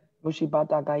try?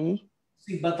 Musibat aa gayi.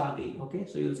 Musibat aa gayi. Okay.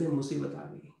 So you'll say musibat aa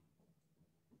gayi.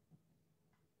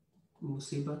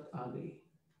 Musibat aa gayi.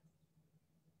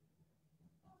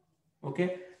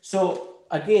 Okay. So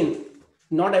again,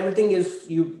 not everything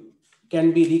you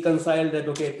can be reconciled that,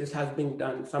 okay, this has been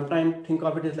done. Sometimes think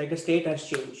of it as like a state has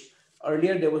changed.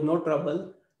 Earlier, there was no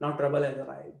trouble. Now trouble has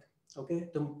arrived. Okay.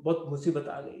 So both musibat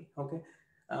aa gayi. Okay.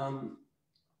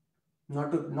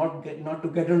 Not to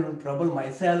get into trouble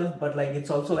myself, but like, it's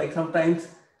also like sometimes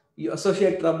you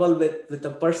associate trouble with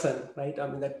a person, right? I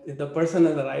mean, that if the person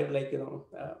has arrived, like,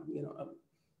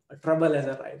 a trouble has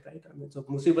arrived, right? I mean, so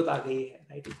musibat aa gayi hai,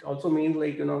 right? It also means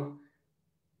like,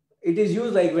 it is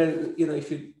used like when,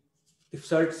 if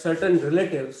certain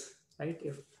relatives, right?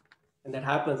 And that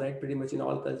happens, right? Pretty much in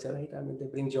all culture, right? I mean, they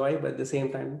bring joy, but at the same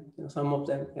time, some of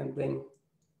them can bring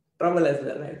trouble as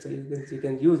well, right? So you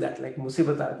can use that like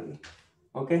musibat aa gayi.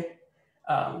 Okay.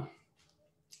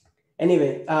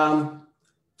 Anyway,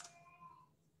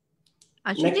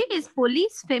 Ashu Ji, is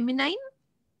police feminine?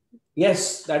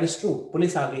 Yes, that is true.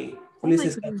 Police aa gayi. Police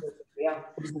is goodness. yeah,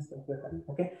 police is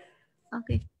okay.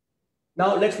 Okay.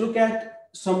 Now let's look at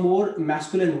some more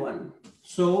masculine one.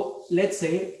 So let's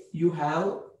say you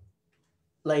have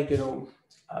like,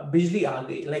 bijli aa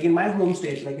gayi. Like in my home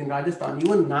state, like in Rajasthan,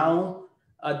 even now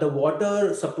the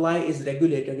water supply is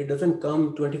regulated. It doesn't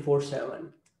come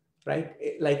 24/7, right?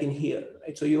 Like in here,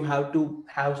 right? So you have to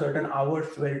have certain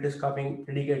hours where it is coming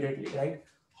dedicatedly, right?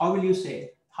 How will you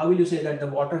say? How will you say that the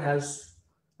water has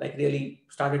like really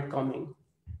started coming?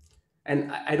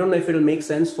 And I don't know if it'll make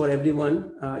sense for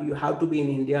everyone. You have to be in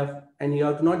India, and you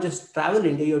have to not just travel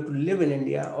India, you have to live in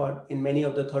India or in many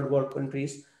of the third world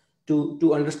countries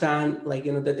to understand, like,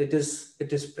 that it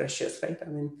is precious, right? I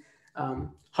mean,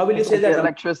 how will you It's say like the that?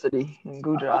 electricity in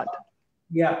Gujarat.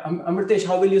 Yeah, Amritesh,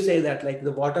 how will you say that, like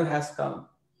the water has come?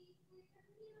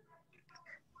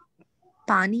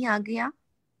 पानी आ गया.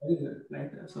 Very good,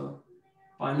 right? So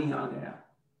pani aa gaya.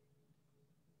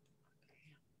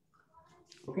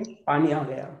 Okay, pani aa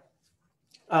gaya.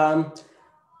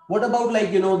 What about,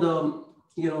 like,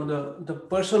 the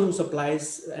person who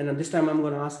supplies, and this time I'm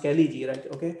going to ask Kelly ji, right?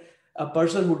 Okay, a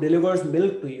person who delivers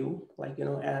milk to you, like,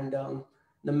 and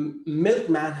the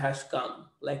milkman has come,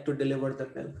 like, to deliver the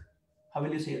milk. How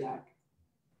will you say that?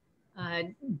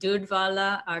 Doodh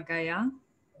wala aa gaya.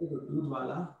 Doodh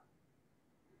wala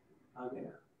aa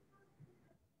gaya.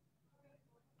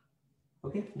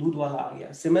 Okay, doodh wala aa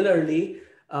gaya. Similarly,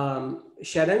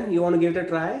 Sharon, you want to give it a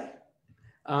try?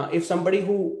 If somebody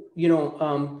who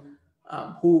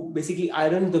who basically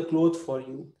irons the clothes for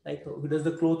you, like who does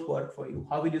the cloth work for you,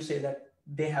 how will you say that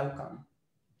they have come?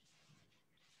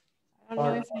 I don't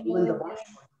know if I know even the the word.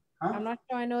 Huh? I'm not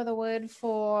sure I know the word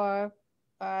for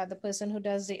the person who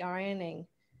does the ironing.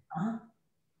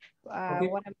 Okay.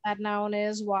 What that noun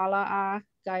is, wala a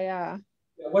gaya.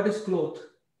 What is cloth?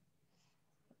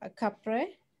 A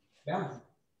kapre. Yeah.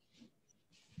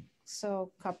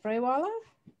 So kapre wala.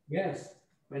 Yes.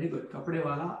 Very good. Kapde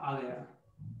wala aa gaya.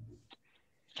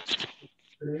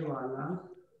 Kapde wala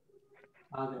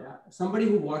aa gaya. Somebody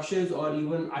who washes or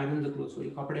even irons the clothes for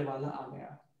you. Kapde wala aa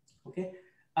gaya. Okay.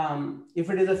 If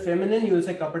it is a feminine, you will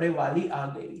say kapde wali aa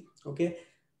gayi. Okay.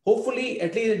 Hopefully,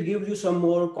 at least it gives you some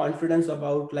more confidence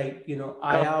about, like,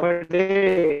 aya.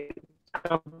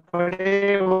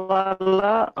 कपड़े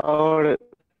वाला और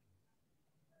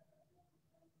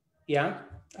Yeah,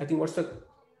 I think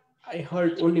I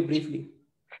heard only briefly.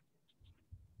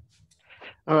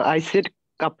 I said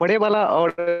कपड़े वाला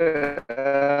और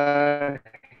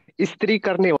इस्त्री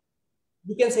करने वाला.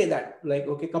 You can say that, like,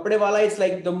 okay, kapde wala is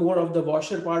like the more of the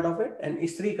washer part of it, and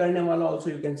istri karne wala also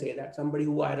you can say that, somebody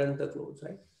who irons the clothes,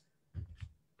 right?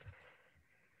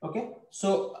 Okay,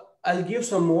 so I'll give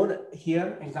some more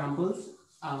here examples.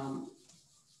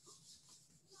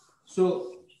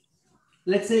 So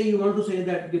let's say you want to say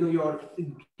that, your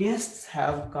guests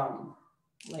have come,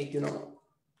 like,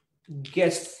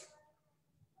 guests.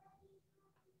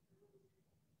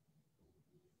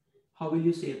 How will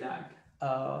you say that?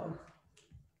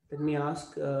 Let me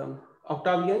ask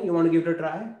Octavian, you want to give it a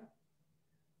try?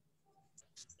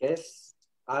 Yes,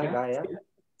 aa Yeah. gaya.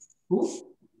 Who?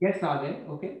 Guests are there.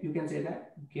 Okay, you can say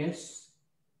that. Guests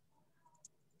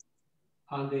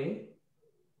are there.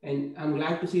 And I'm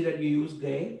glad to see that you use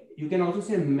gaye. You can also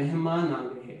say mehman aa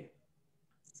gaye.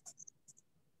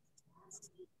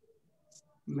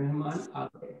 Mehman aa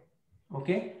gaye.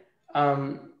 Okay.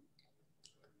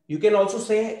 You can also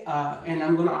say, and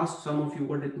I'm going to ask some of you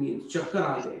what it means. Chakkar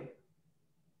aa gaye.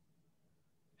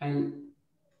 And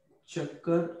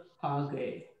chakkar aa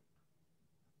gaye.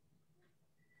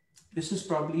 This is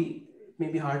probably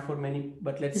maybe hard for many,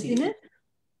 but let's see.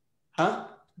 Huh?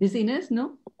 Dizziness, no?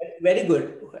 Very good.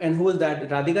 And who is that?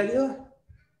 Radhika ji?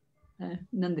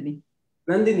 Nandini.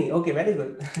 Nandini. Okay, very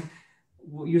good.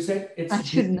 You said it's. I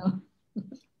should know.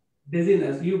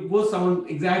 Dizziness. You both sound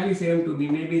exactly same to me.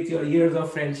 Maybe it's your years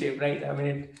of friendship, right? I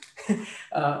mean,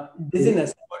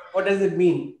 dizziness. What does it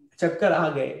mean? Chakkar aa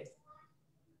gaye.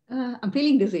 I'm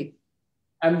feeling dizzy.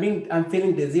 I'm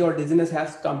feeling dizzy, or dizziness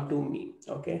has come to me.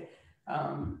 Okay.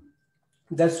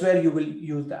 That's where you will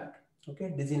use that. Okay,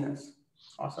 dizziness.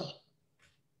 Awesome.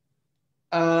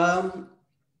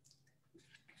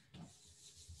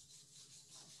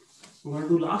 We're going to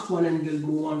do last one, and we'll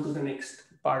move on to the next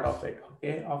part of it.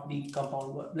 Okay, of the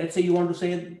compound verb. Let's say you want to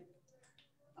say,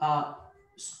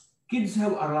 kids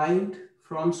have arrived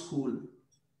from school.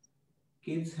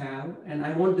 Kids have, and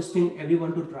I want this thing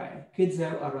everyone to try. Kids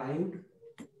have arrived.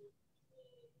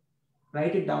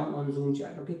 Write it down on Zoom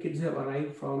chat. Okay, kids have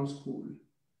arrived from school.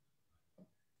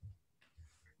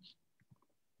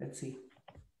 Let's see.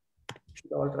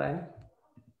 Should all try.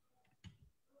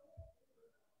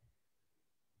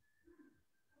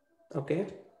 Okay.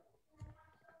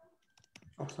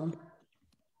 Awesome.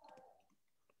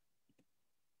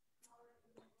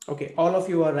 Okay, all of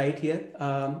you are right here,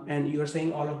 and you are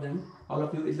saying all of them. All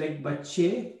of you is like बच्चे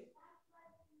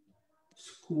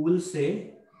school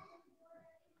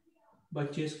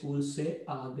से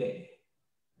आ गए.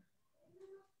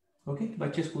 Okay,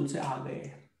 बच्चे school से आ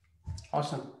गए.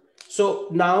 Awesome. So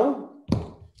now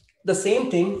the same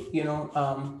thing,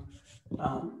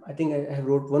 I think I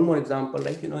wrote one more example,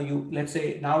 like, let's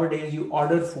say nowadays you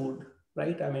order food,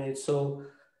 right? I mean, it's so,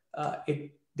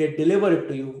 they deliver it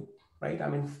to you, right? I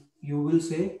mean, you will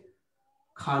say,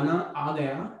 खाना आ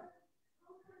गया,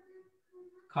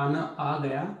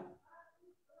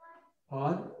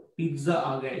 or pizza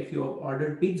आ गया. If you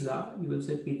ordered pizza, you will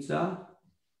say pizza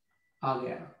आ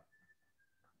गया.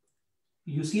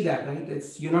 You see that, right?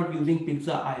 You're not using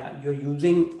pizza aya. You're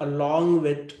using along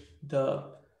with the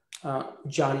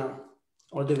jaana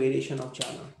or the variation of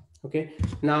jaana. Okay.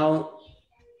 Now,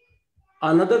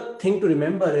 another thing to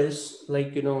remember is,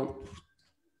 like,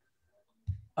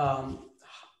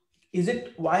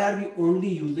 why are we only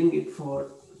using it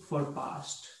for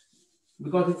past?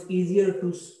 Because it's easier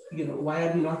to, why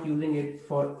are we not using it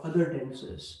for other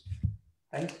tenses,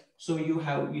 right? So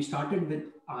we started with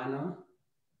ana.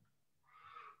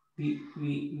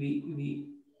 We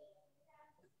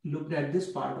looked at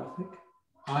this part of it,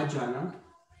 aa jana,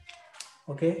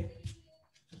 okay?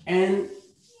 And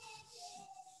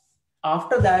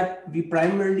after that, we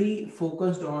primarily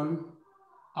focused on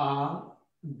aa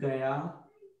gaya,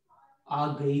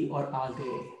 aa gayi, or aa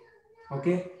gaye,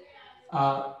 okay?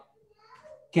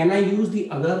 Can I use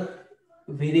the other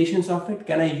variations of it?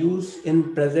 Can I use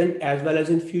in present as well as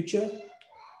in future?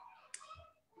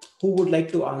 Who would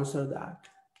like to answer that?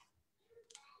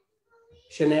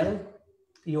 Chanel,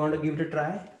 you want to give it a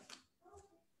try?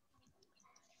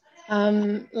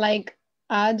 Like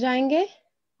aa jayenge.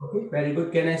 Okay, very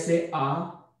good. Can I say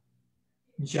aa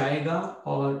jayega,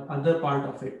 or other part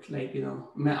of it, like,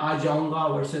 main aa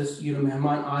jaunga versus,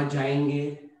 mehman aa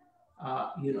jayenge,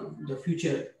 the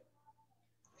future.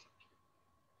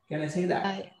 Can I say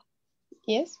that?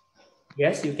 Yes.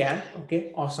 Yes, you can.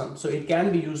 Okay, awesome. So it can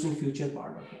be used in future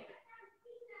part of it.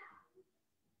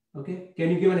 Okay, can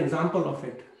you give an example of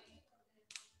it?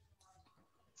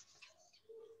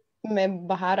 मैं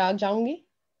बाहर आ जाऊंगी.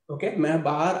 Okay, मैं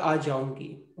बाहर आ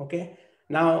जाऊंगी. Okay,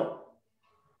 now,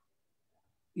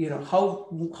 how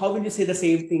will you say the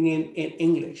same thing in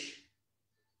English?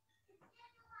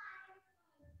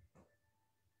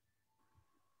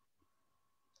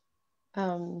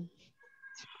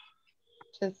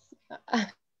 Just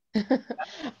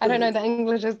I don't know. The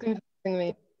English is confusing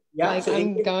me. Yeah, like so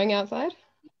I'm going outside.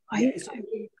 Yeah, so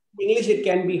English, it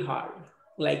can be hard,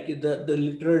 like the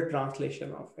literal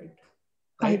translation of it,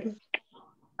 right?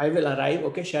 I will arrive.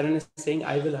 Okay, Sharon is saying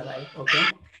I will arrive. Okay.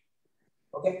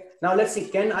 Okay. Now let's see.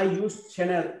 Can I use,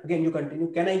 Chanel? Again, you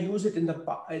continue. Can I use it in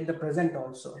the present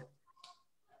also?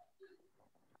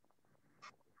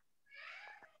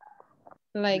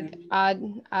 Like aa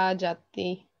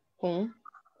jati hoon.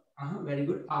 Very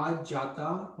good. Aaj jata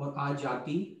or aaj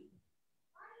jati.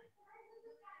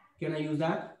 Can I use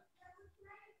that?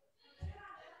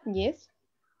 Yes.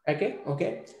 Okay.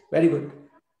 Okay. Very good.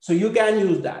 So you can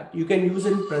use that. You can use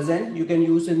in present, you can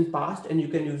use in past, and you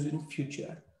can use in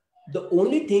future. The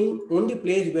only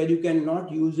place where you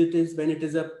cannot use it is when it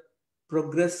is a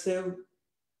progressive,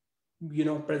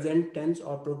 present tense,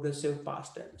 or progressive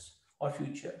past tense or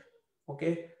future.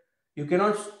 Okay. You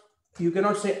cannot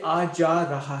say aa ja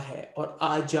raha hai or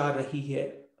aa ja rahi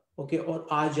hai. Okay. Or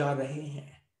aa ja rahe hain.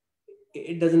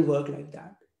 It doesn't work like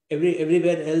that.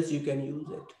 Everywhere else you can use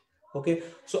it. Okay,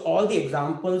 so all the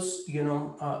examples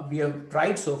we have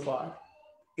tried so far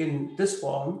in this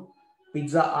form,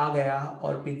 pizza aa gaya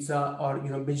or pizza, or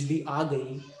bijli aa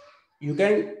gayi, you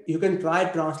can try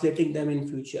translating them in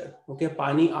future. Okay,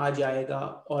 pani aa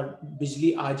jayega or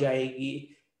bijli aa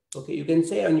jayegi. Okay, you can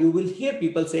say, and you will hear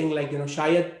people saying, like,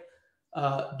 shayad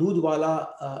दूध वाला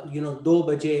 2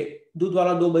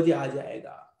 बजे आ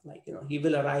जाएगा. Like, he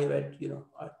will arrive at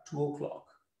 2 o'clock.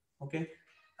 Okay,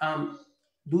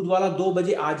 दूध वाला 2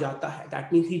 बजे आ जाता है.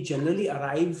 That means he generally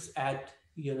arrives at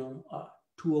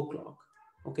 2 o'clock.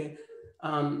 Okay,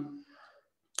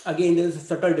 again, there's a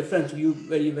subtle difference.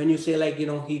 When you say, like,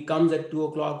 he comes at 2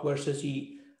 o'clock versus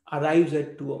he arrives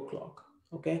at 2 o'clock.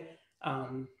 Okay.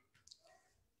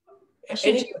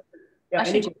 Ashu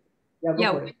Ji,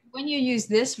 Yeah, when you use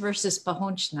this versus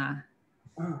pahonchna.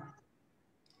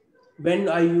 When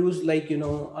I use, like,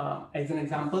 as an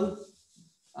example,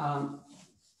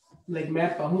 like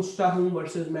मैं पहुंचता हूं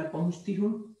versus मैं पहुंचती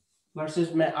हूं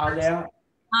versus मैं आ गया.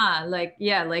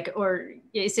 Or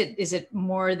is it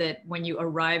more that when you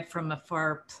arrive from a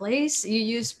far place you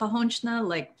use pahonchna,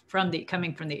 like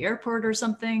coming from the airport or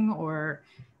something, or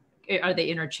are they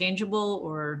interchangeable,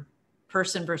 or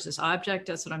person versus object?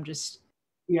 That's what I'm just.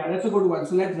 Yeah, that's a good one.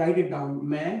 So let's write it down.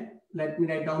 Let me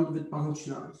write down with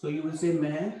pahunchna. So you will say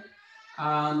main.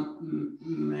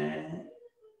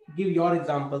 Give your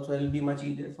example, so it'll be much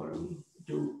easier for me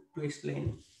to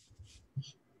explain.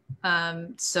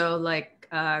 So like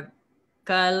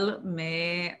kal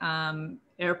mein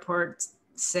airport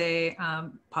se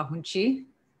pahunchi.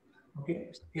 Okay.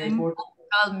 Airport.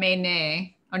 Kal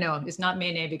maine. Oh no, it's not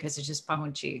maine because it's just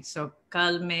pahunchi. So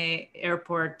kal mein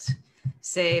airport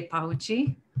se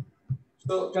pahunchi.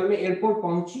 So kal mein airport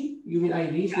pahunchi. You mean I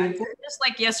reached the airport? Just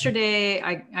like yesterday,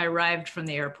 I arrived from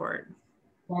the airport.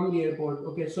 From the airport.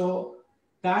 Okay. So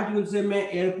that you will say main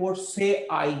airport se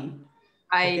I.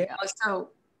 I also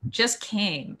just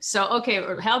came. So, okay,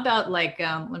 how about like,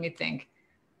 let me think.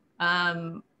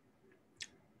 I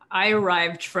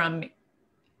arrived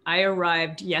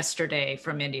yesterday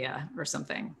from India or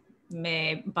something.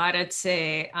 Me bharat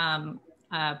se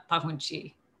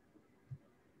pahunchi.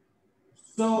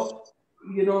 So,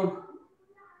 you know,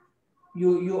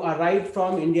 you arrived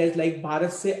from India is like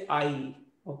bharat se I.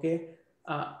 Okay.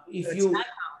 If It's you not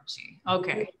pahunchi.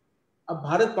 Okay.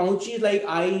 Bharat Paunchi is like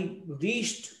I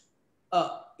reached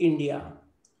India.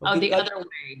 Oh, Okay, the other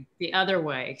way. The other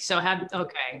way. So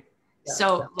okay. Yeah.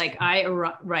 So like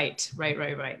right.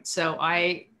 So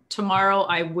tomorrow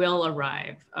I will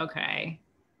arrive. Okay.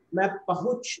 मैं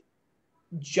पहुंच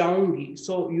जाऊंगी.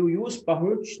 So you use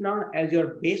पहुंचना as your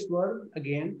base verb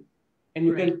again, and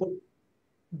you can put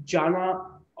jaana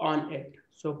on it.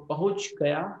 So पहुंच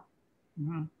गया.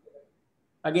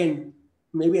 Again,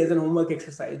 maybe as an homework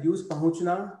exercise, use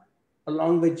पहुंचना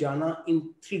along with jaana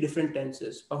in 3 different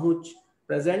tenses: पहुंच,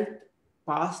 present,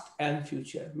 past, and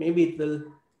future. Maybe it will.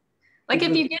 Like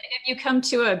if you come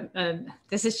to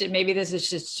this is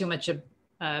just too much of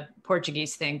a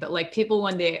Portuguese thing, but like people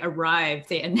when they arrive,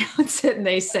 they announce it and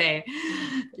they say,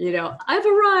 you know, I've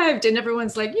arrived, and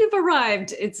everyone's like, you've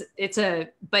arrived.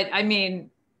 But I mean,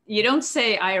 you don't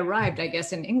say I arrived, I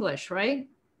guess, in English, right?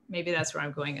 Maybe that's where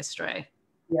I'm going astray.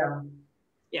 Yeah.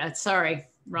 Yeah, sorry,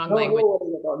 wrong language.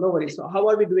 No worries. So how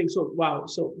are we doing? So wow.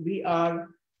 So we are.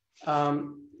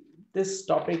 This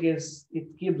topic it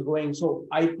keeps going. So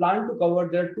I plan to cover.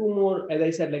 There are 2 more. As I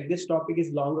said, like this topic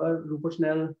is longer.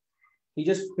 Rupashnell, he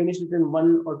just finished it in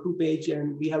 1 or 2 page,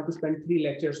 and we have to spend 3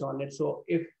 lectures on it. So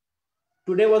if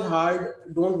today was hard,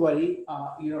 don't worry.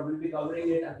 You know, we'll be covering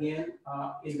it again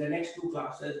in the next 2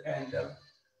 classes, and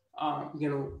you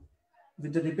know,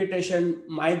 with the repetition,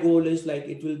 my goal is like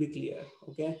it will be clear.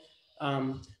 Okay.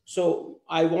 So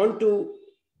I wanted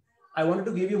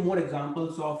to give you more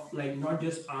examples of like not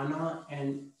just ana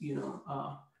and you know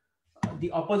the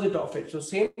opposite of it. So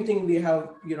same thing we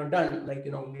have done, like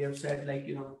we have said like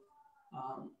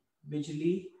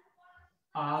bijli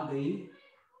aa gayi.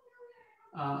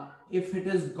 If it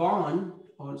is gone,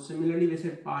 or similarly we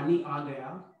said pani aa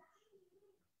gaya.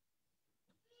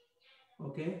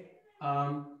 Okay.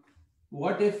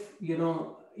 What if you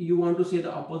want to say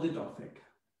the opposite of it?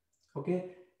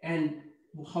 Okay. And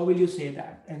how will you say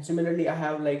that? And similarly I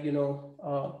have like दूध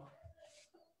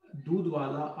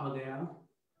वाला आ गया,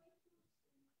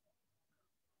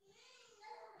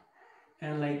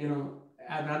 and like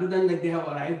rather than like they have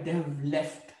arrived, they have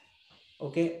left.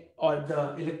 Okay. Or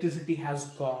the electricity has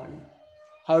gone.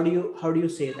 How do you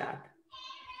say that?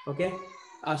 Okay.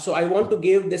 So I want to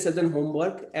give this as an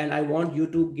homework, and I want you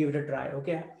to give it a try.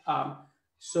 Okay.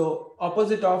 So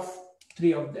opposite of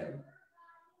 3 of them.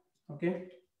 Okay.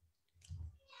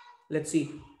 Let's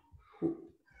see.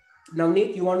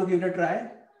 Navneet, you want to give it a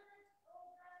try?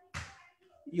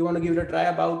 You want to give it a try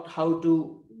about how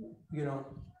to,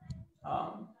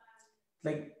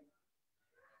 like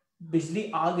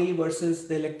bijli aa gayi versus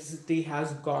the electricity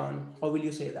has gone. How will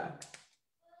you say that?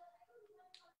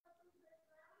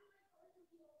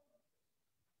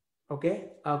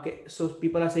 Okay. Okay. So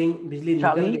people are saying bijli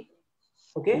nikal gayi.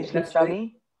 Okay. Bijli That's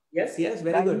chali. Yes.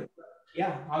 Very good.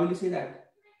 Yeah. How will you say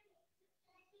that?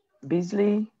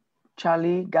 Bijli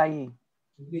chali gayi.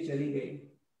 Bijli chali gayi.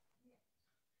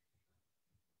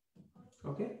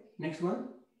 Okay. Next one.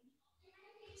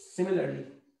 Similarly,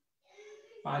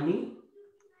 pani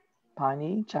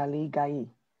chali gayi.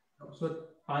 So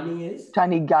pani is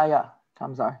Chani gaya.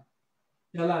 I'm sorry.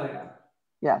 chala gaya.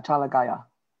 Yeah, chala gaya.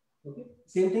 Okay.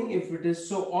 Same thing if it is.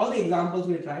 So all the examples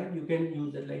we tried, you can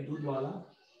use it like दूध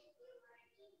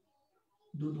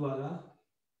वाला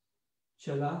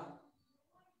chala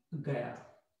gaya.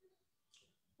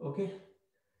 Okay.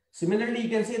 Similarly, you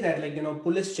can say that like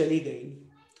police chali gayi,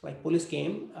 like police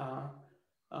came,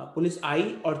 police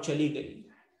आई और चली गई.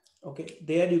 Okay,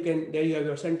 there you have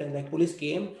your sentence like police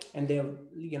came and they have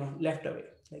left away,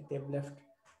 like they have left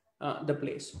the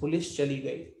place. Police chali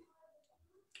gayi.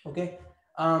 Okay,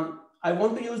 I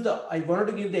wanted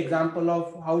to give the example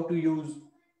of how to use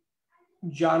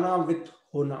jaana with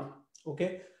hona.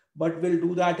 Okay, but we'll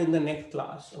do that in the next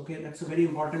class. Okay, that's a very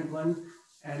important one,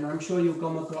 and I'm sure you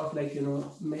come across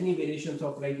many variations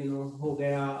of ho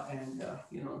gaya and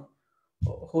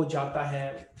ho jata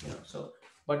hai. So,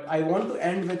 but I want to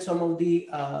end with some of the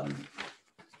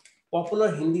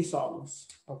popular Hindi songs.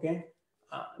 Okay,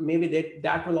 maybe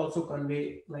that will also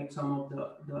convey like some of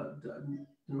the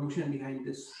notion behind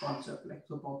this concept. Like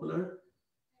so popular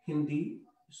Hindi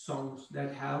songs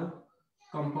that have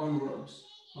compound verbs.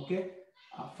 Okay,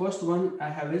 first one I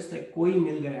have is like koi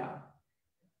mil gaya,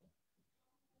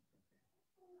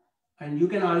 and you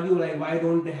can argue like why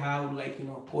don't they have like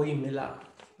koi mila,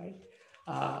 right?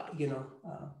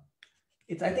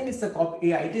 It's I think it's a copy.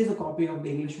 Yeah, it is a copy of the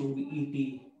English movie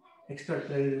E.T.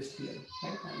 Extraterrestrial,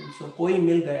 right? I mean, so koi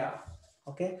mil gaya.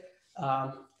 Okay,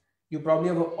 you probably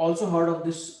have also heard of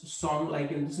this song. Like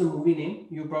this is a movie name.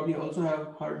 You probably also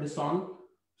have heard the song.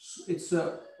 It's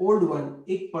a old one.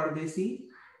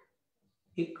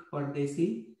 एक परदेसी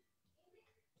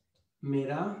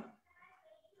मेरा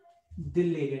दिल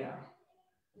ले गया.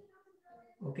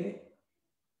 Okay,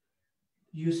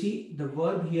 you see the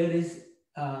verb here is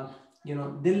dil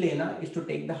lena is to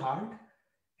take the heart,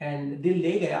 and dil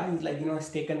le gaya is like it's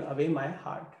taken away my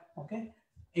heart. Okay,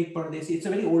 ek pardesi, it's a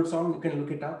very old song, you can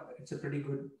look it up. It's a pretty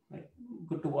good, like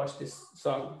good to watch this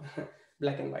song.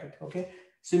 Black and white. Okay,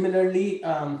 similarly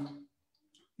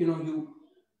you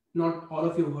not all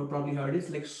of you have probably heard it,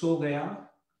 like so gaya.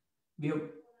 We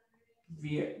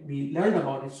learned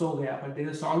about it, so gaya, but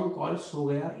there's a song called so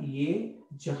gaya ye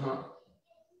jahan.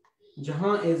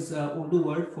 Jahan is Urdu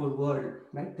word for world,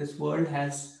 right? This world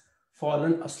has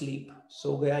fallen asleep.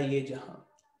 So gaya ye jahan.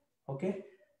 Okay.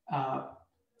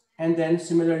 And then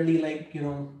similarly, like,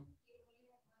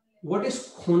 what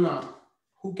is khona?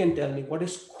 Who can tell me what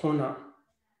is khona?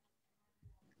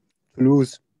 To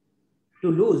lose. To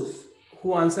lose.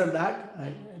 Who answered that?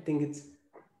 I think it's.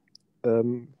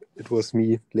 It was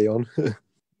me, Leon.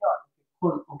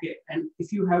 Okay. And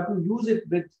if you have to use it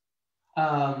with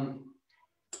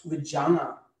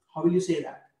jaana, how will you say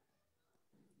that?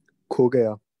 Kho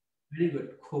gaya. Very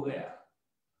good. Kho gaya.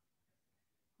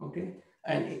 Okay.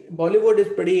 And Bollywood is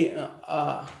pretty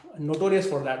notorious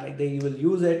for that. Like they will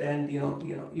use it, and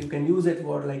you can use it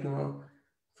for like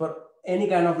for any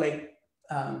kind of like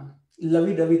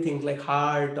lovey-dovey things like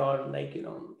heart or like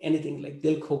anything like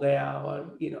dil kho gaya,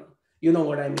 or you know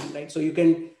what I mean, right? So you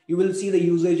will see the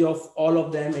usage of all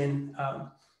of them in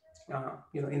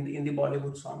in the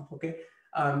Bollywood songs. Okay,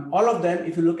 all of them,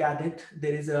 if you look at it,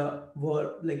 there is a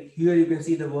verb. Like here you can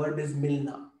see the verb is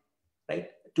milna, right?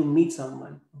 To meet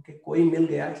someone. Okay, koi mil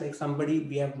gaya, it's like somebody,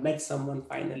 we have met someone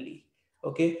finally.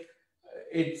 Okay,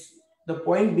 it's the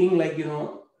point being like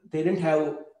they didn't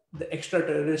have the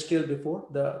extraterrestrial before,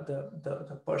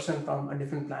 the person from a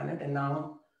different planet, and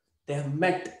now they have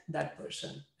met that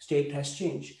person. State has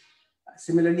changed.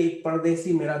 Similarly, ek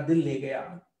pardesi mera dil le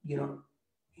gaya.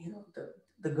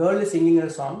 The girl is singing a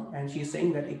song and she's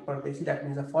saying that ek pardesi, that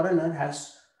means a foreigner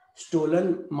has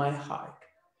stolen my heart.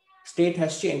 State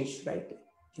has changed, right?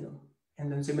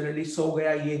 And then similarly, so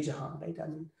gaya ye jahan, right? I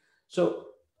mean, so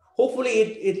hopefully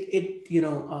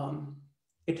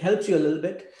it helps you a little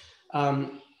bit.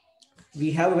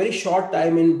 We have a very short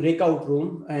time in breakout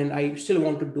room, and I still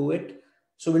want to do it.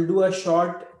 So we'll do a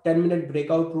short 10-minute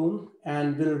breakout room,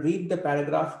 and we'll read the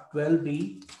paragraph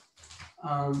 12B.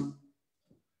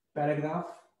 Paragraph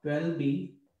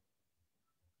 12B.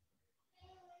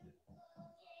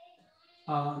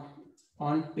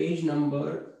 On page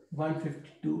number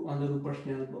 152 on the Rupert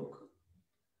Snell book.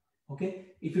 Okay,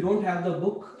 if you don't have the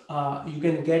book, you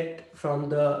can get from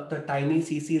the Tiny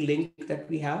CC link that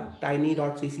we have,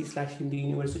 tiny.cc/Hindi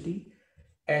University.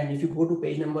 And if you go to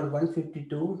page number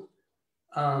 152,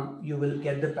 you will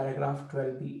get the paragraph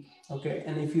 12B. Okay,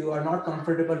 and if you are not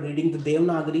comfortable reading the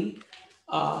Devanagari,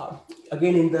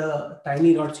 again in the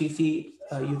tiny.cc,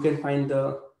 you can find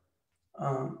the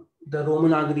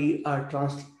Romanagari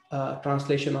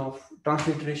transliteration of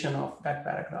that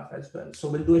paragraph as well. So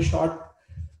we'll do a short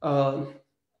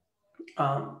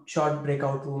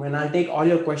breakout room, and I'll take all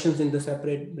your questions in the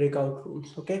separate breakout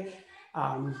rooms. Okay.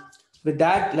 With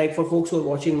that, like for folks who are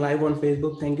watching live on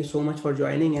Facebook, thank you so much for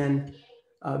joining, and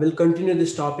we'll continue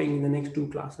this topic in the next 2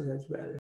 classes as well.